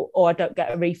testimonial or I don't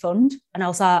get a refund. And I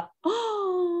was like,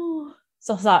 oh.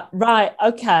 So I was like, right,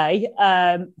 okay,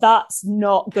 that's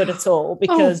not good at all,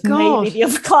 because maybe the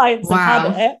other clients have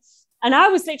had it. And I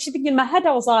was literally thinking in my head,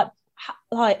 I was like,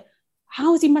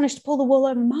 how has he managed to pull the wool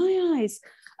over my eyes?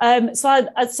 So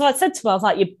I said to him, I was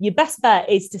like, your best bet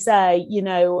is to say,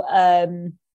 get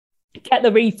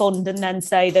the refund and then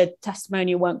say the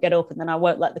testimonial won't get up and then I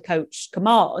won't let the coach come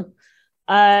on.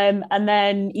 And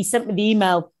then he sent me the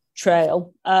email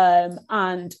trail,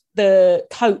 and the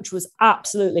coach was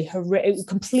absolutely horrific. It was a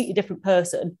completely different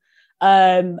person.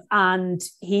 And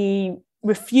he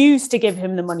refused to give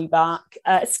him the money back.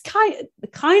 It's kind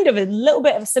of a little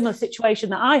bit of a similar situation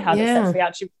that I had. Essentially,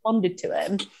 actually responded to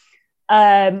him.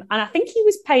 And I think he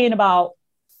was paying about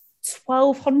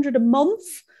 $1,200 a month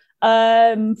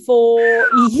and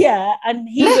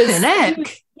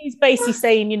he's basically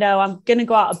saying, I'm going to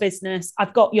go out of business.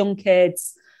 I've got young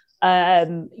kids.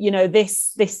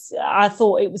 This I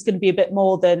thought it was going to be a bit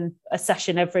more than a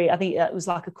session I think it was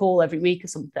like a call every week or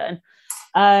something.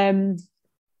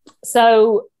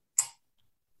 So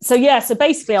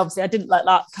basically, obviously I didn't let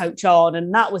that coach on,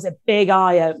 and that was a big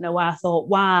eye opener where I thought,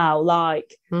 wow,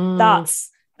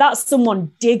 that's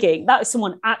someone digging. That is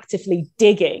someone actively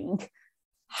digging.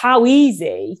 How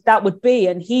easy that would be.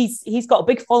 And he's got a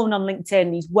big following on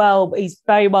LinkedIn. He's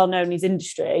very well known in his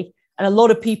industry. And a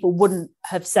lot of people wouldn't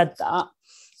have said that,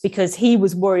 because he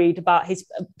was worried about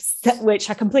which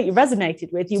I completely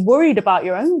resonated with. You're worried about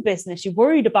your own business. You're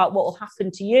worried about what will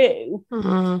happen to you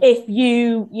if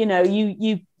you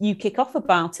kick off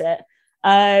about it.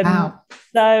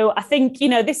 So I think,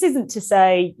 this isn't to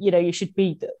say, you should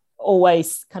be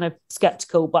always kind of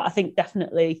skeptical, but I think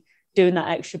definitely doing that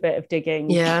extra bit of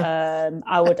digging,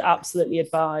 I would absolutely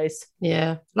advise.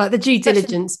 Yeah, like the due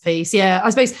diligence piece. Yeah, I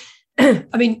suppose, I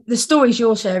mean, the stories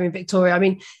you're sharing, Victoria, I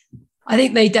mean, I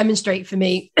think they demonstrate for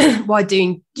me why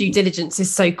doing due diligence is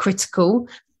so critical,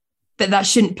 but that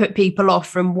shouldn't put people off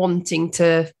from wanting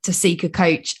to seek a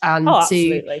coach and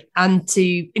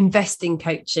to invest in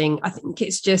coaching. I think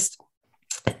it's just,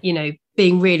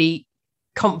 being really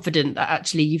confident that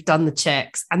actually you've done the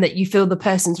checks and that you feel the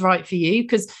person's right for you.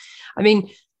 Because I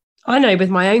mean, I know with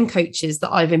my own coaches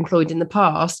that I've employed in the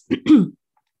past,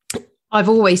 I've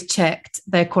always checked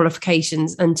their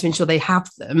qualifications and to ensure they have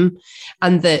them.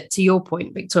 And that, to your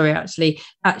point, Victoria,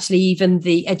 actually even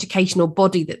the educational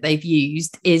body that they've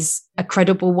used is a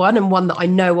credible one, and one that I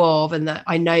know of and that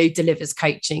I know delivers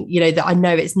coaching, that I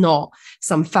know it's not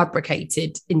some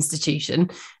fabricated institution.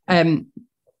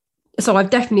 So I've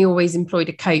definitely always employed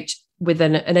a coach with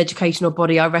an educational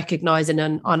body I recognise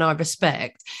and I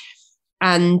respect.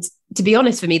 And to be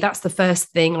honest, for me, that's the first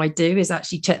thing I do, is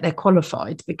actually check they're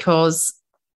qualified, because,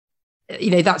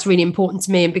 that's really important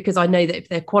to me. And because I know that if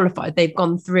they're qualified, they've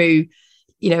gone through,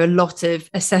 a lot of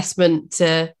assessment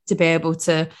to be able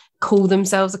to call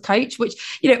themselves a coach,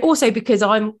 which, also because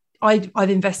I've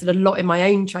invested a lot in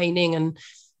my own training, and,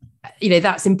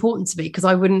 that's important to me, because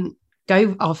I wouldn't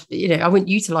go off, I wouldn't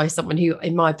utilize someone who,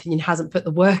 in my opinion, hasn't put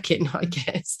the work in, I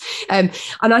guess. And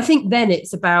I think then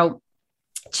it's about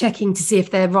checking to see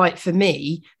if they're right for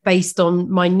me based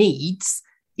on my needs.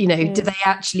 Do they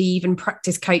actually even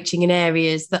practice coaching in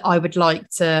areas that I would like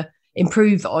to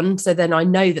improve on? So then I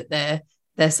know that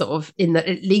they're sort of in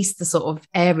at least the sort of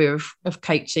area of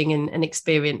coaching and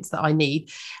experience that I need.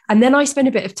 And then I spend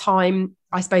a bit of time,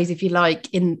 I suppose, if you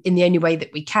like, in the only way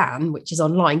that we can, which is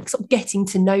online, sort of getting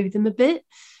to know them a bit.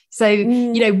 So,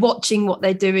 watching what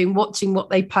they're doing, watching what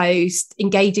they post,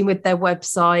 engaging with their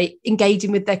website,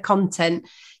 engaging with their content.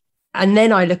 And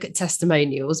then I look at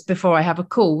testimonials before I have a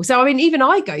call. So, I mean, even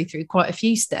I go through quite a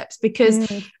few steps, because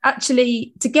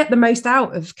actually to get the most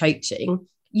out of coaching,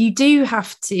 you do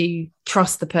have to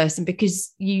trust the person,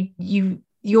 because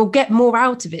you'll get more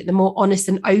out of it the more honest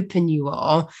and open you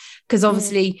are. Because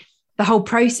obviously the whole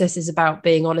process is about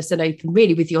being honest and open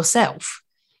really with yourself.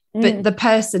 But the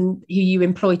person who you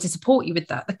employ to support you with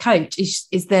that, the coach,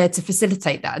 is there to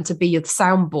facilitate that and to be your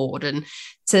soundboard and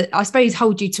to, I suppose,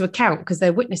 hold you to account because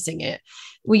they're witnessing it.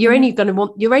 Well, you're only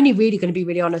really going to be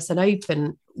really honest and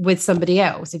open with somebody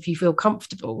else if you feel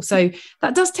comfortable. So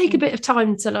that does take a bit of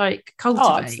time to like cultivate.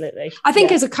 Oh, absolutely. I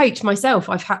think as a coach myself,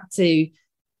 I've had to,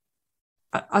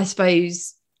 I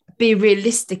suppose, be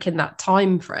realistic in that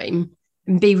time frame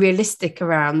and be realistic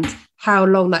around how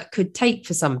long that could take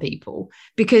for some people,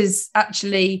 because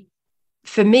actually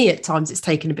for me at times it's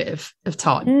taken a bit of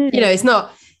time. It's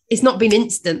not been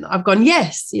instant. I've gone,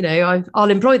 yes,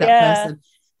 I'll employ that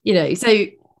person, so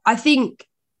I think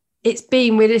it's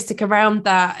being realistic around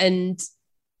that and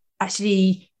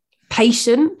actually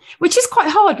patient, which is quite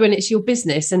hard when it's your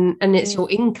business and it's your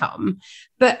income.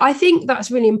 But I think that's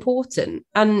really important.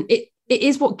 And it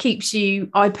is what keeps you,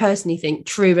 I personally think,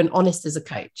 true and honest as a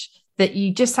coach, that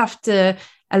you just have to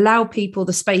allow people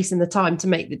the space and the time to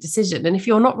make the decision. And if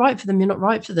you're not right for them, you're not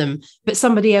right for them, but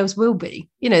somebody else will be.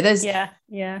 There's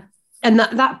and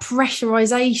that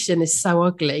pressurization is so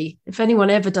ugly. If anyone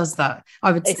ever does that,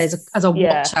 I would say as a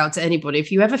watch out to anybody,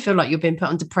 if you ever feel like you're being put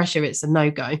under pressure, it's a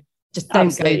no-go. Just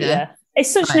don't go there. Yeah. It's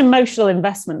such an emotional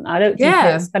investment. I don't think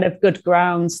it's kind of good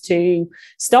grounds to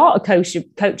start a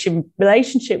coaching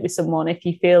relationship with someone if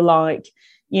you feel like,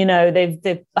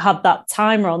 they've had that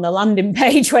timer on the landing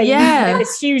page where you make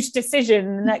this huge decision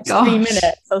in the next 3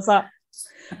 minutes. I was like,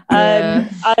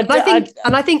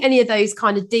 I think any of those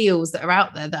kind of deals that are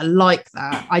out there that are like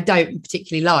that, I don't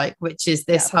particularly like, which is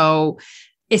this whole,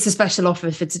 it's a special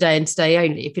offer for today and today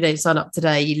only. If you don't sign up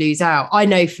today, you lose out. I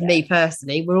know for me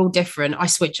personally, we're all different. I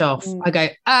switch off. I go,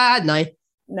 no.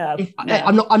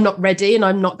 I'm not ready, and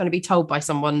I'm not going to be told by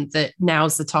someone that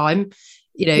now's the time,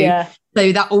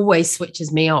 So that always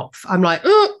switches me off. I'm like,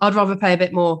 I'd rather pay a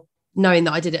bit more knowing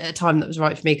that I did it at a time that was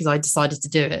right for me because I decided to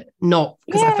do it, not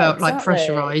because I felt like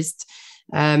pressurized.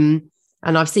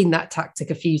 And I've seen that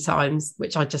tactic a few times,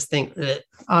 which I just think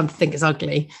is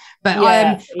ugly. But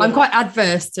I'm quite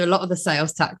adverse to a lot of the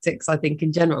sales tactics, I think,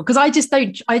 in general, because I just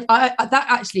don't. That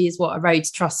actually is what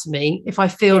erodes trust for me. If I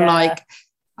feel like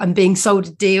I'm being sold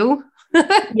a deal,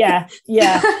 I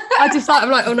just like,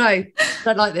 I'm like, oh no,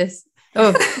 don't like this.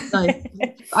 Oh no,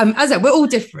 as I said, we're all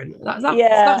different.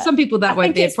 Some people that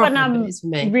won't be a problem. When I'm it's for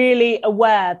me. Really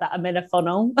aware that I'm in a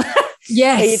funnel.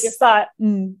 Yes, you're just like,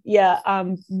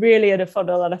 I'm really in a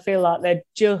funnel, and I feel like they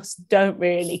just don't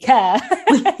really care.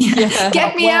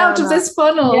 Get me out of this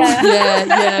funnel.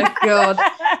 God,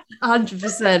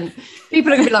 100%.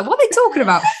 People are gonna be like, what are they talking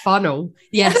about? Funnel?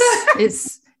 Yes,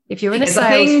 it's. If you're in a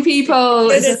sales thing, people,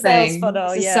 it's a thing.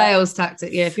 Funnel, it's a sales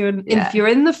tactic. Yeah, if you're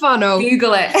in the funnel,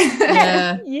 Google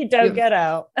it. You don't get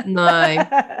out.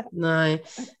 No.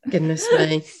 Goodness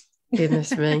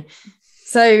me.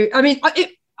 So, I mean,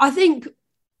 I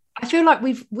feel like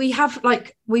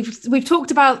we've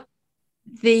talked about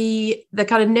the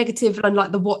kind of negative and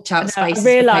like the watch out space. I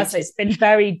realise it's been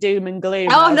very doom and gloom.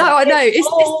 Oh no, I know. It's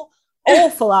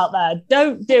awful out there.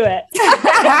 Don't do it.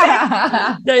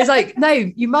 No, it's like, no,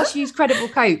 you must use credible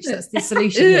coach. That's the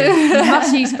solution here. You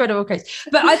must use credible coach.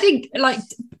 But I think, like,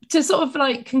 to sort of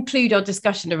like conclude our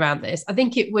discussion around this, I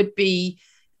think it would be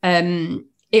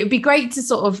great to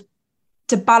sort of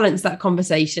to balance that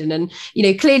conversation. And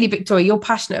clearly, Victoria, you're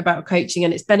passionate about coaching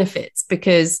and its benefits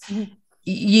because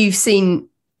you've seen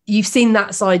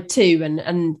that side too,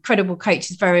 and credible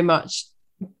coach is very much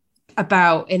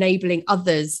about enabling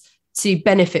others to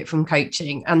benefit from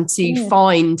coaching and to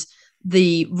find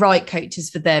the right coaches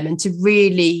for them and to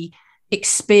really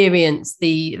experience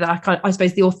the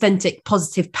authentic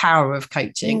positive power of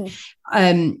coaching.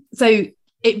 So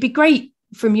it'd be great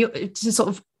from you to sort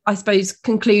of, I suppose,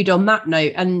 conclude on that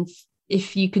note, and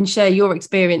if you can share your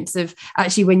experience of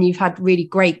actually when you've had really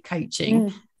great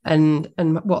coaching and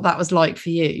what that was like for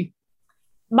you.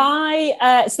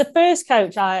 It's the first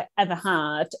coach I ever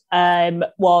had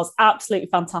was absolutely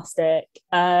fantastic.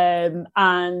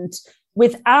 And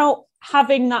without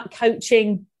having that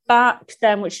coaching back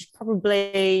then, which is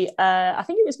probably, I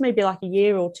think it was maybe like a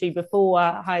year or two before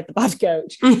I hired the bad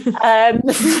coach.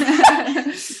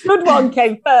 Good one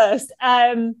came first.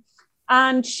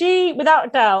 And she, without a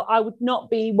doubt, I would not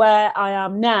be where I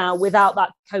am now without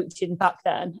that coaching back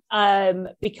then.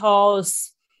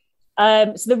 Because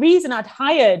so the reason I'd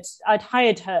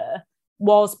hired her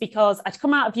was because I'd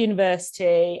come out of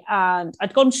university and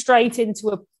I'd gone straight into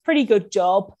a pretty good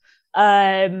job.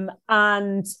 And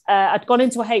I'd gone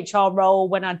into a HR role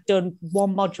when I'd done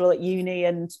one module at uni,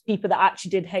 and people that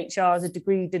actually did HR as a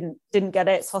degree didn't get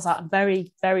it. So I was like, I'm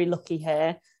very, very lucky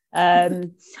here.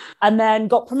 And then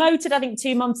got promoted, I think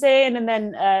 2 months in, and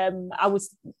then I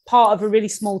was part of a really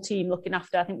small team looking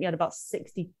after, I think we had about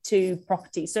 62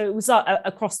 properties. So it was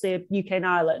across the UK and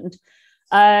Ireland.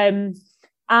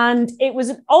 And it was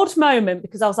an odd moment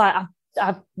because I was like,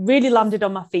 I've really landed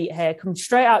on my feet here, come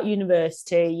straight out of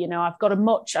university. You know,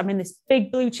 I'm in this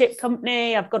big blue chip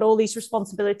company. I've got all these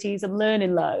responsibilities. I'm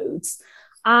learning loads.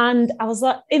 And I was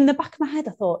like, in the back of my head,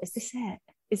 I thought, is this it?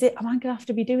 Am I going to have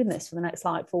to be doing this for the next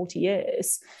 40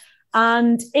 years?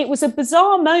 And it was a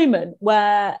bizarre moment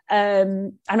where,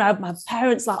 and my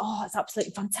parents like, oh, it's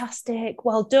absolutely fantastic.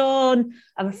 Well done.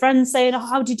 And my friends saying, oh,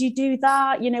 how did you do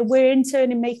that? You know, we're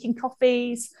interning making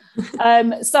coffees. So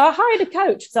I hired a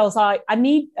coach because I was like, I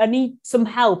need some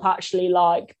help actually,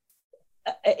 like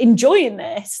enjoying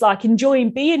this, like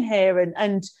enjoying being here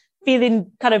and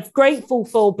feeling kind of grateful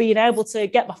for being able to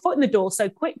get my foot in the door so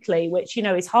quickly, which, you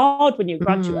know, is hard when you're a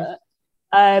graduate.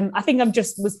 I think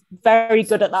was very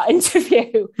good at that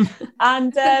interview.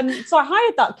 And so I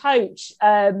hired that coach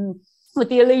with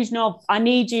the illusion of, I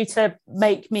need you to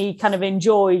make me kind of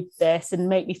enjoy this and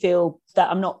make me feel that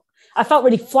I felt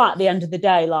really flat at the end of the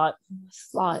day. Like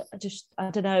I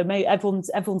don't know, maybe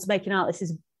everyone's making out this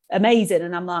is amazing.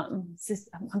 And I'm like, I'm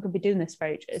going to be doing this for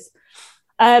ages.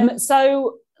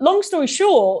 So long story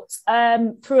short,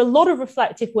 through a lot of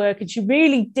reflective work, and she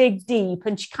really dig deep,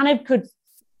 and she kind of could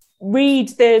read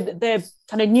the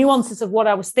kind of nuances of what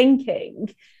I was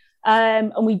thinking.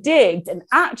 And we digged, and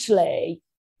actually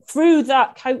through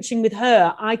that coaching with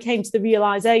her, I came to the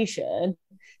realization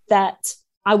that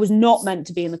I was not meant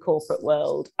to be in the corporate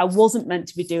world. I wasn't meant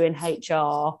to be doing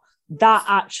HR. That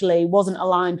actually wasn't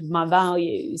aligned with my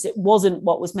values. It wasn't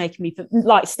what was making me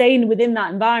like staying within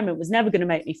that environment was never going to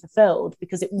make me fulfilled,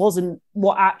 because it wasn't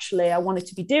what actually I wanted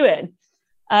to be doing.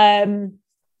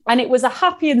 And it was a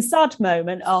happy and sad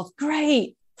moment of,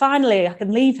 great, finally I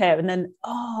can leave here. And then,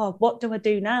 oh, what do I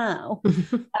do now?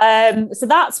 So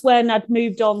that's when I'd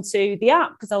moved on to the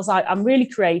app, because I was like, I'm really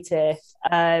creative.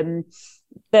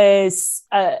 There's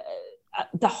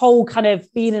the whole kind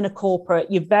of being in a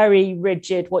corporate, you're very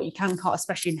rigid, what you can cut,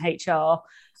 especially in HR.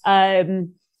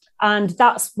 And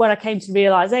that's when I came to the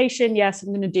realization, yes, I'm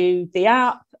going to do the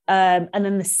app. And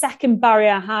then the second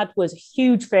barrier I had was a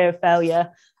huge fear of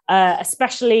failure.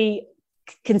 Especially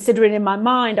considering in my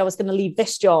mind I was going to leave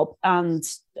this job and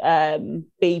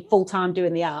be full-time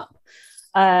doing the app.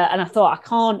 And I thought, I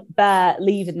can't bear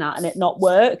leaving that and it not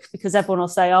work, because everyone will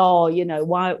say, oh, you know,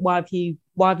 why have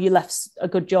you left a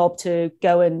good job to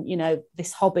go and, you know,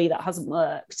 this hobby that hasn't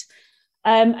worked.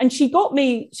 And she got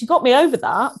me over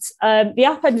that. The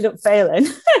app ended up failing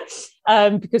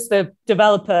because the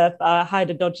developer hired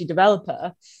a dodgy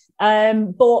developer.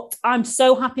 But I'm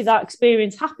so happy that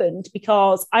experience happened,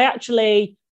 because I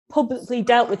actually publicly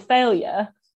dealt with failure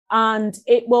and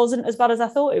it wasn't as bad as I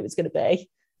thought it was going to be.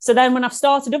 So then when I've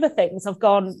started other things, I've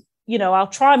gone, you know, I'll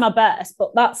try my best,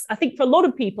 but I think for a lot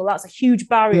of people, that's a huge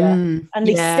barrier. And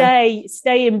they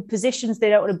stay in positions they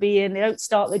don't want to be in.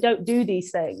 They don't do these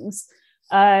things.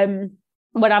 When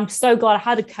I'm so glad I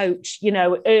had a coach, you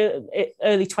know,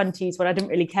 early 20s when I didn't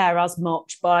really care as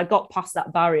much, but I got past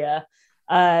that barrier.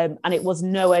 And it was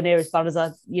nowhere near as bad as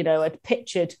I'd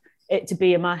pictured it to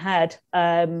be in my head.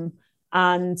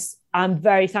 And I'm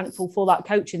very thankful for that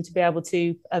coaching to be able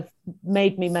to have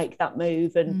made me make that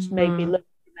move and made me learn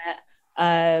from it.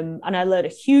 And I learned a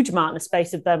huge amount in the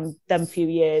space of them few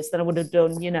years than I would have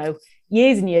done, you know,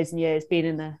 years and years and years being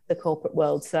in the corporate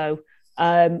world. So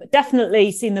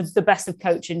definitely seen the best of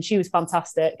coaching. She was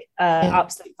fantastic,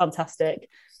 absolutely fantastic.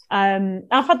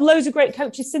 I've had loads of great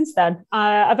coaches since then.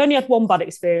 I've only had one bad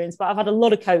experience, but I've had a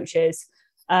lot of coaches,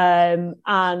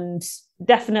 and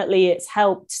definitely it's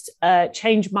helped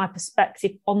change my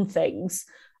perspective on things.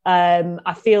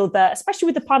 I feel that, especially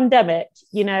with the pandemic,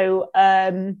 you know,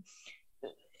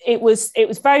 it was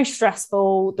very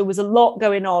stressful. There was a lot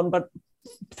going on, but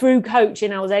through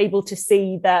coaching, I was able to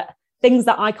see that things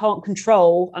that I can't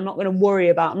control, I'm not going to worry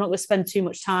about. I'm not going to spend too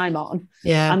much time on.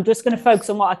 Yeah. I'm just going to focus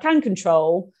on what I can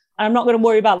control. And I'm not going to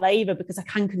worry about that either, because I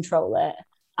can control it.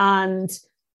 And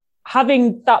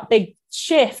having that big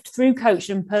shift through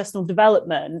coaching and personal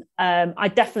development, I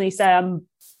definitely say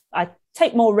I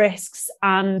take more risks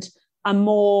and I'm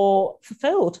more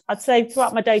fulfilled. I'd say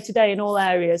throughout my day-to-day in all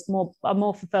areas, I'm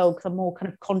more fulfilled because I'm more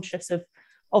kind of conscious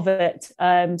of it.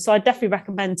 So I definitely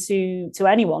recommend to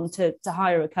anyone to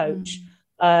hire a coach.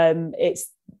 It's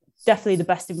definitely the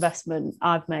best investment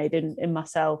I've made in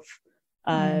myself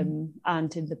and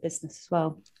in the business as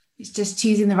well. It's just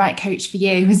choosing the right coach for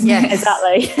you, isn't it? Yeah,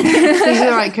 exactly. Choosing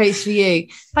the right coach for you.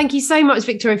 Thank you so much,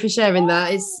 Victoria, for sharing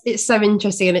that. It's so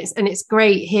interesting, and it's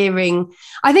great hearing.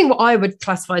 I think what I would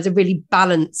classify as a really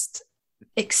balanced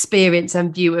experience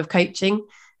and view of coaching.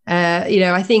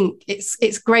 I think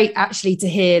it's great actually to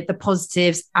hear the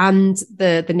positives and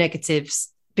the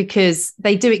negatives, because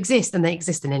they do exist, and they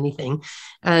exist in anything.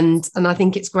 And I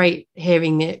think it's great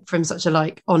hearing it from such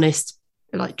a honest,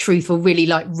 truthful, really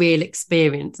real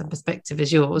experience and perspective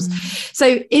as yours.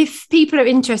 So if people are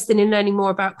interested in learning more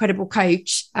about Credible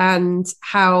Coach and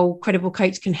how Credible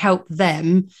Coach can help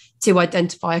them to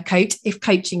identify a coach, if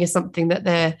coaching is something that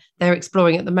they're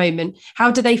exploring at the moment,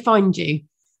 how do they find you?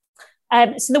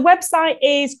 So the website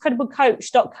is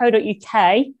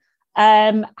crediblecoach.co.uk.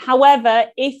 However,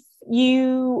 if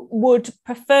you would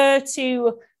prefer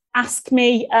to ask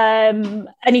me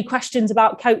any questions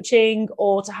about coaching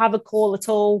or to have a call at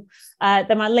all,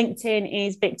 then my LinkedIn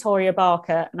is Victoria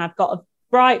Barker, and I've got a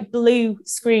bright blue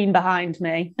screen behind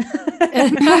me.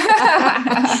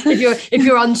 if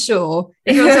you're unsure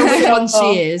which one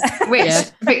she is, which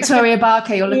Victoria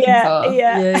Barker you're looking for.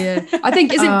 Yeah. I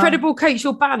think, is it Credible Coach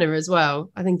your banner as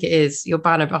well? I think it is your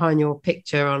banner behind your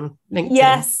picture on LinkedIn.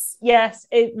 Yes,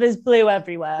 there's blue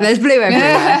everywhere. There's blue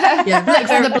everywhere. Yeah, look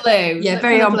for the blue. Yeah,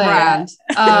 very on brand.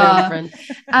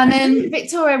 And then,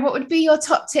 Victoria, what would be your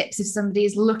top tips if somebody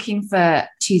is looking for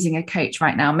choosing a coach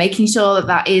right now, making sure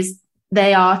that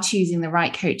they are choosing the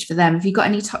right coach for them? Have you got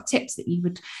any top tips that you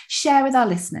would share with our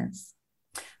listeners?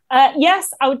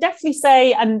 Yes, I would definitely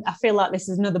say, and I feel like this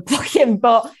is another plug-in,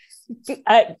 but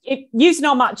using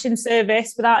our matching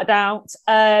service without a doubt,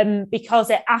 because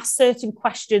it asks certain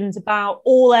questions about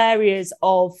all areas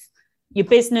of your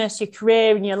business, your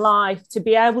career, and your life, to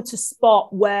be able to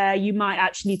spot where you might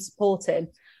actually need supporting,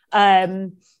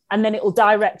 and then it will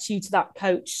direct you to that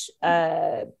coach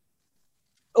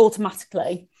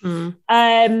automatically.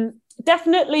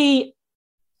 Definitely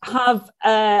have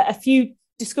a few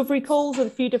discovery calls with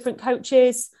a few different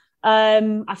coaches.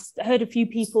 I've heard a few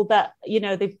people that,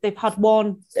 they've had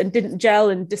one and didn't gel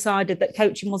and decided that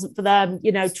coaching wasn't for them.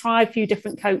 Try a few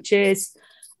different coaches,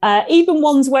 even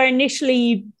ones where initially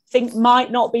you think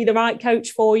might not be the right coach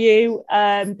for you.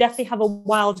 Definitely have a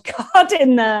wild card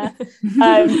in there,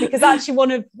 because actually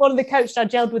one of the coaches I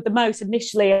gelled with the most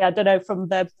initially, I don't know, from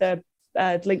the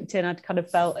LinkedIn, I'd kind of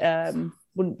felt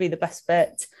wouldn't be the best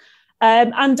fit,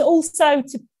 and also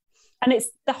and it's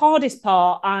the hardest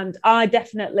part, and I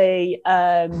definitely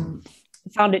found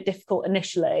it difficult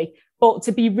initially, but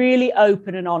to be really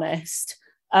open and honest,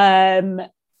 and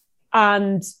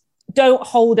don't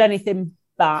hold anything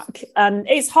back. And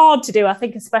it's hard to do, I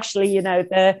think, especially,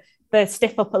 the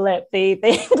stiff upper lip, the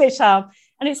English arm,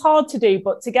 and it's hard to do,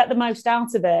 but to get the most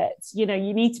out of it, you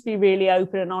need to be really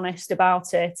open and honest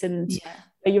about it, and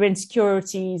your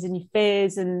insecurities and your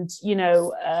fears, and,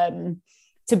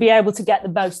 to be able to get the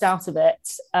most out of it.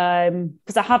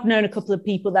 Because I have known a couple of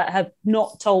people that have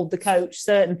not told the coach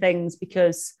certain things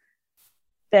because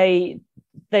they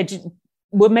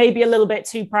were maybe a little bit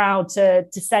too proud to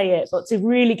say it, but to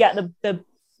really get the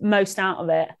most out of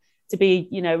it, to be,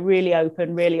 really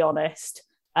open, really honest.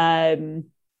 And,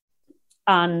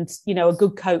 a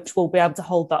good coach will be able to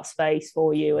hold that space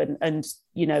for you and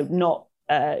not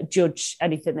judge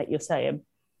anything that you're saying.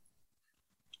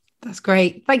 That's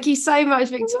great. Thank you so much,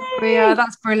 Victoria. Yay.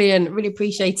 That's brilliant. Really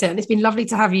appreciate it. And it's been lovely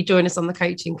to have you join us on the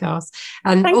coaching cast.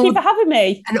 And thank you for having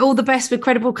me. And all the best with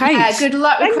Credible Coach. Yeah, good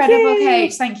luck with Credible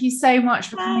Coach. Thank you so much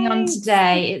for coming on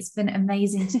today. It's been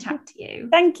amazing to chat to you.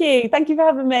 Thank you. Thank you for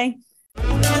having me.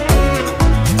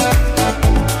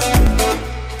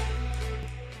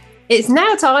 It's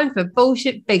now time for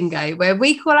Bullshit Bingo, where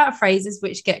we call out phrases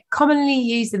which get commonly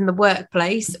used in the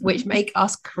workplace, which make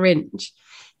us cringe.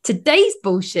 Today's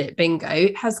Bullshit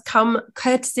Bingo has come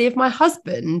courtesy of my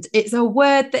husband. It's a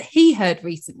word that he heard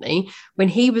recently when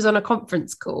he was on a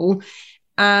conference call,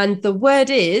 and the word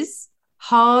is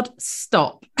hard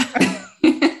stop.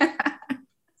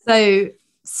 So,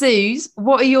 Suze,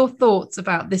 what are your thoughts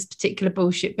about this particular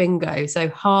Bullshit Bingo? So,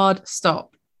 hard stop.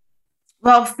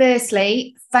 Well,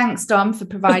 firstly, thanks, Dom, for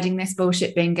providing this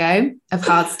Bullshit Bingo of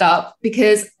hard stop,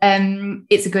 because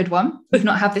it's a good one. We've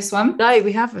not had this one. No,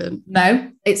 we haven't.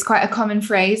 No, it's quite a common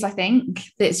phrase, I think,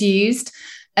 that's used.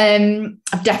 I've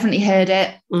definitely heard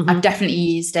it. Mm-hmm. I've definitely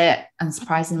used it,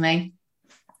 unsurprisingly.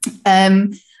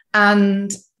 And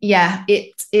Yeah,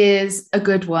 it is a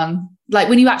good one. Like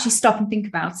when you actually stop and think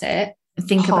about it, and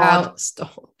think about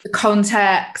the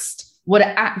context, what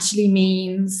it actually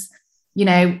means. You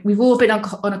know, we've all been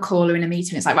on a call or in a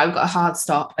meeting. It's like, right, we've got a hard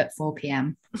stop at 4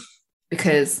 p.m.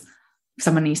 because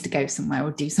someone needs to go somewhere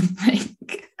or do something.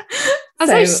 As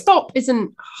though stop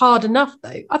isn't hard enough,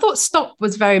 though. I thought stop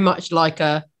was very much like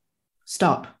a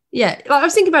stop. Yeah, like I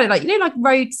was thinking about it, like, you know, like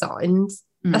road signs,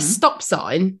 a stop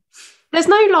sign. There's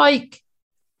no debate.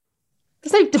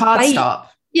 Hard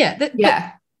stop.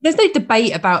 Yeah, there's no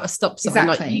debate about a stop sign.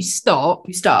 Exactly. Like you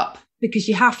stop because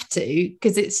you have to,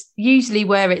 because it's usually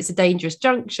where it's a dangerous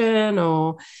junction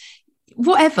or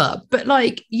whatever. But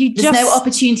like there's no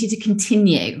opportunity to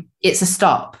continue. It's a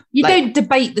stop. You don't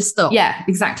debate the stop. Yeah,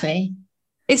 exactly.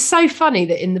 It's so funny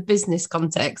that in the business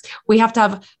context, we have to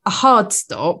have a hard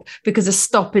stop because a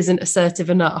stop isn't assertive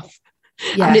enough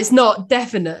and it's not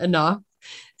definite enough.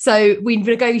 So we've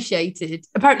negotiated.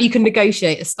 Apparently you can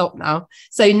negotiate a stop now.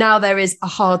 So now there is a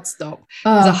hard stop.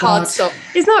 There's a hard stop.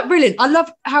 Isn't that brilliant? I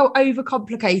love how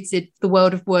overcomplicated the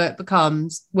world of work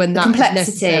becomes when that's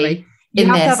necessary. You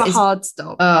have to have a hard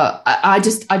stop. I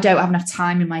don't have enough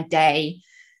time in my day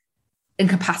and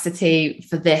capacity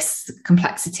for this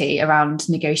complexity around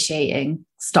negotiating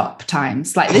stop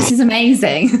times. Like, this is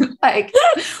amazing. Like,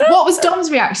 what was Dom's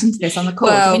reaction to this on the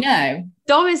call? Do we know?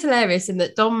 Dom is hilarious in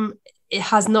that Dom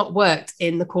has not worked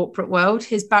in the corporate world.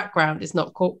 His background is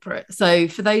not corporate. So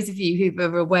for those of you who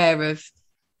are aware of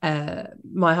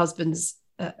my husband's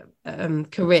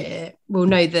career will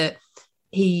know that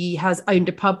he has owned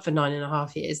a pub for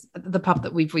 9.5 years, the pub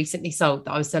that we've recently sold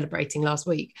that I was celebrating last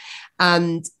week.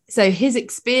 And so his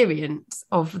experience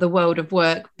of the world of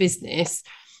work business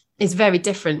is very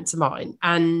different to mine.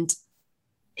 And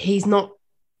he's not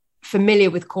familiar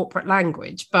with corporate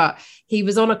language, but he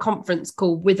was on a conference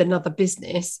call with another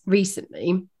business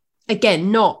recently.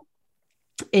 Again, not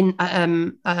in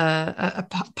a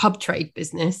pub trade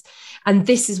business, and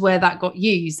this is where that got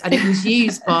used, and it was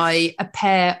used by a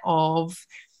pair of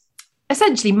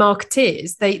essentially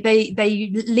marketeers.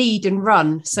 They lead and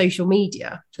run social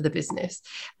media for the business,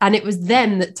 and it was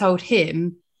them that told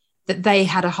him that they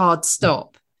had a hard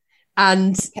stop.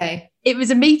 And it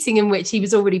was a meeting in which he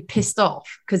was already pissed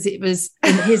off because it was,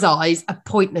 in his eyes, a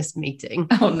pointless meeting.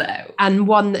 Oh no. And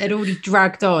one that had already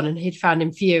dragged on and he'd found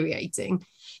infuriating.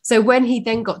 So when he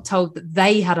then got told that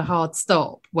they had a hard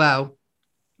stop, well,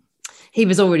 he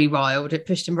was already riled. It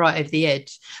pushed him right over the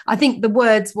edge. I think the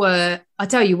words were, I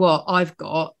tell you what, I've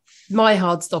got, my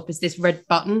hard stop is this red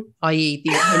button, i.e.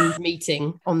 the end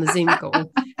meeting on the Zoom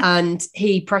call. And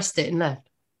he pressed it and left.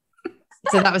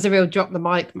 So that was a real drop the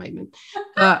mic moment.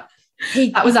 But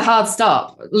that was a hard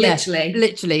stop, literally. Yeah,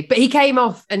 literally. But he came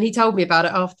off and he told me about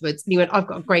it afterwards. And he went, I've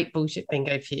got a great bullshit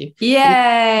bingo for you.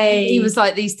 Yay. He was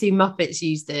like, these two Muppets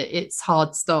used it. It's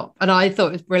hard stop. And I thought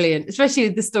it was brilliant, especially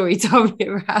with the story he told me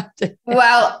around it.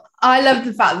 Well, I love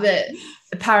the fact that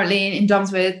apparently, in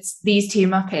Dom's words, these two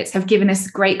Muppets have given us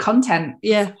great content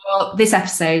for this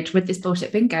episode with this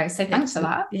bullshit bingo. So thanks for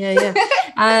that.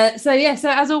 So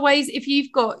as always, if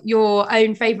you've got your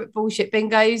own favourite bullshit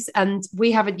bingos and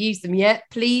we haven't used them yet,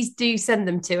 please do send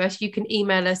them to us. You can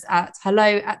email us at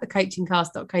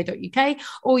hello@thecoachingcast.co.uk,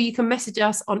 or you can message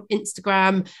us on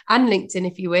Instagram and LinkedIn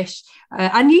if you wish,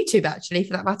 and YouTube actually,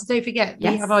 for that matter. Don't forget,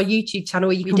 we have our YouTube channel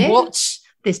where you can watch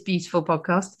this beautiful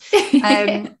podcast.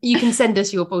 You can send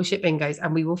us your bullshit bingos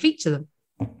and we will feature them.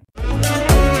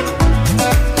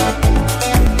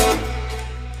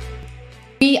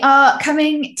 We are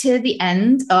coming to the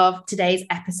end of today's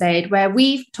episode, where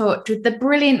we've talked with the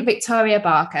brilliant Victoria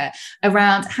Barker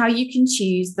around how you can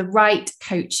choose the right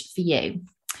coach for you.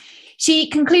 She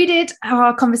concluded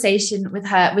our conversation with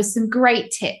her with some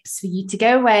great tips for you to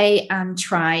go away and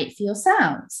try for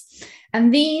yourselves.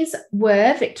 And these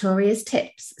were Victoria's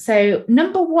tips. So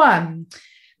number 1,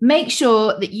 make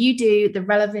sure that you do the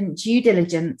relevant due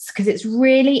diligence, because it's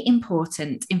really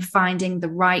important in finding the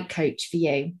right coach for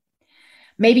you.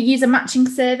 Maybe use a matching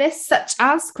service such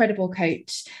as Credible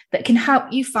Coach that can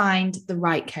help you find the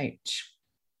right coach.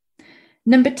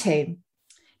 Number 2,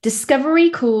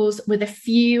 discovery calls with a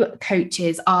few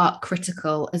coaches are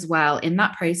critical as well in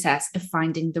that process of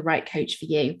finding the right coach for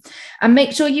you. And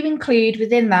make sure you include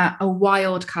within that a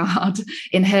wild card,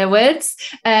 in her words,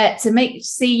 to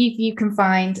see if you can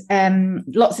find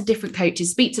lots of different coaches,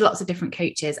 speak to lots of different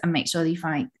coaches, and make sure that you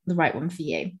find the right one for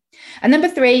you. And number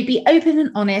 3, be open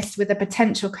and honest with a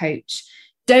potential coach.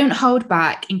 Don't hold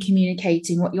back in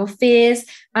communicating what your fears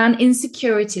and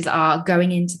insecurities are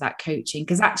going into that coaching,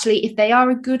 because actually, if they are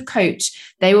a good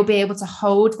coach, they will be able to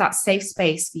hold that safe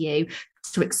space for you,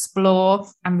 to explore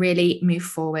and really move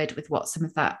forward with what some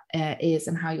of that is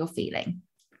and how you're feeling.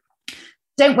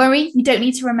 Don't worry, you don't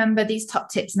need to remember these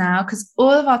top tips now, because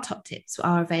all of our top tips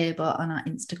are available on our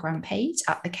Instagram page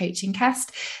at The Coaching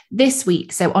Cast this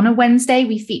week. So on a Wednesday,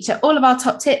 we feature all of our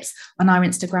top tips on our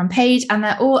Instagram page, and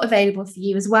they're all available for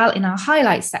you as well in our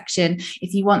highlights section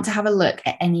if you want to have a look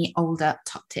at any older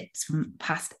top tips from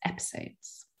past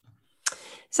episodes.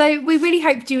 So we really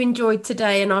hoped you enjoyed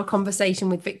today and our conversation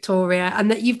with Victoria, and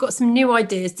that you've got some new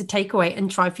ideas to take away and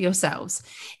try for yourselves.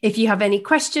 If you have any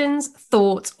questions,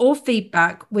 thoughts or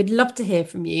feedback, we'd love to hear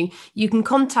from you. You can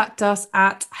contact us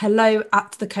at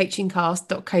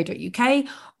hello@thecoachingcast.co.uk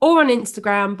or on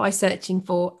Instagram by searching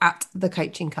for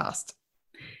 @thecoachingcast.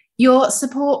 Your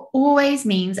support always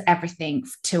means everything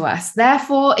to us.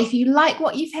 Therefore, if you like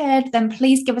what you've heard, then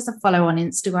please give us a follow on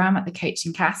Instagram at The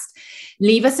Coaching Cast.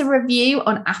 Leave us a review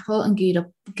on Apple and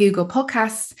Google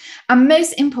Podcasts. And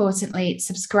most importantly,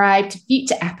 subscribe to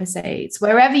future episodes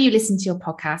wherever you listen to your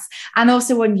podcasts, and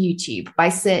also on YouTube by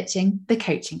searching The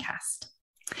Coaching Cast.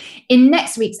 In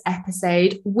next week's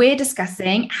episode, we're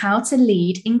discussing how to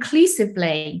lead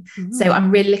inclusively. So I'm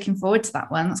really looking forward to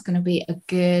that one. That's going to be a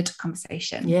good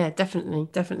conversation. Yeah, definitely.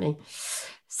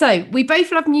 So we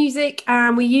both love music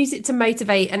and we use it to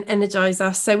motivate and energize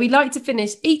us. So we like to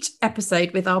finish each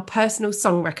episode with our personal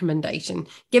song recommendation,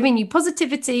 giving you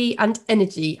positivity and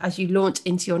energy as you launch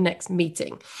into your next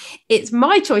meeting. It's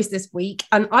my choice this week,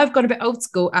 and I've gone a bit old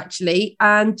school actually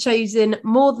and chosen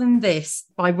More Than This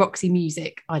by Roxy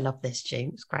Music. I love this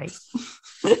tune. It's great.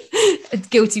 A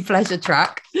guilty pleasure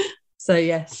track. So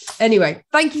yes. Anyway,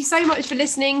 thank you so much for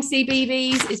listening,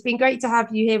 CBeebies. It's been great to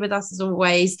have you here with us as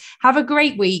always. Have a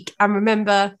great week. And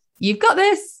remember, you've got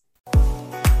this.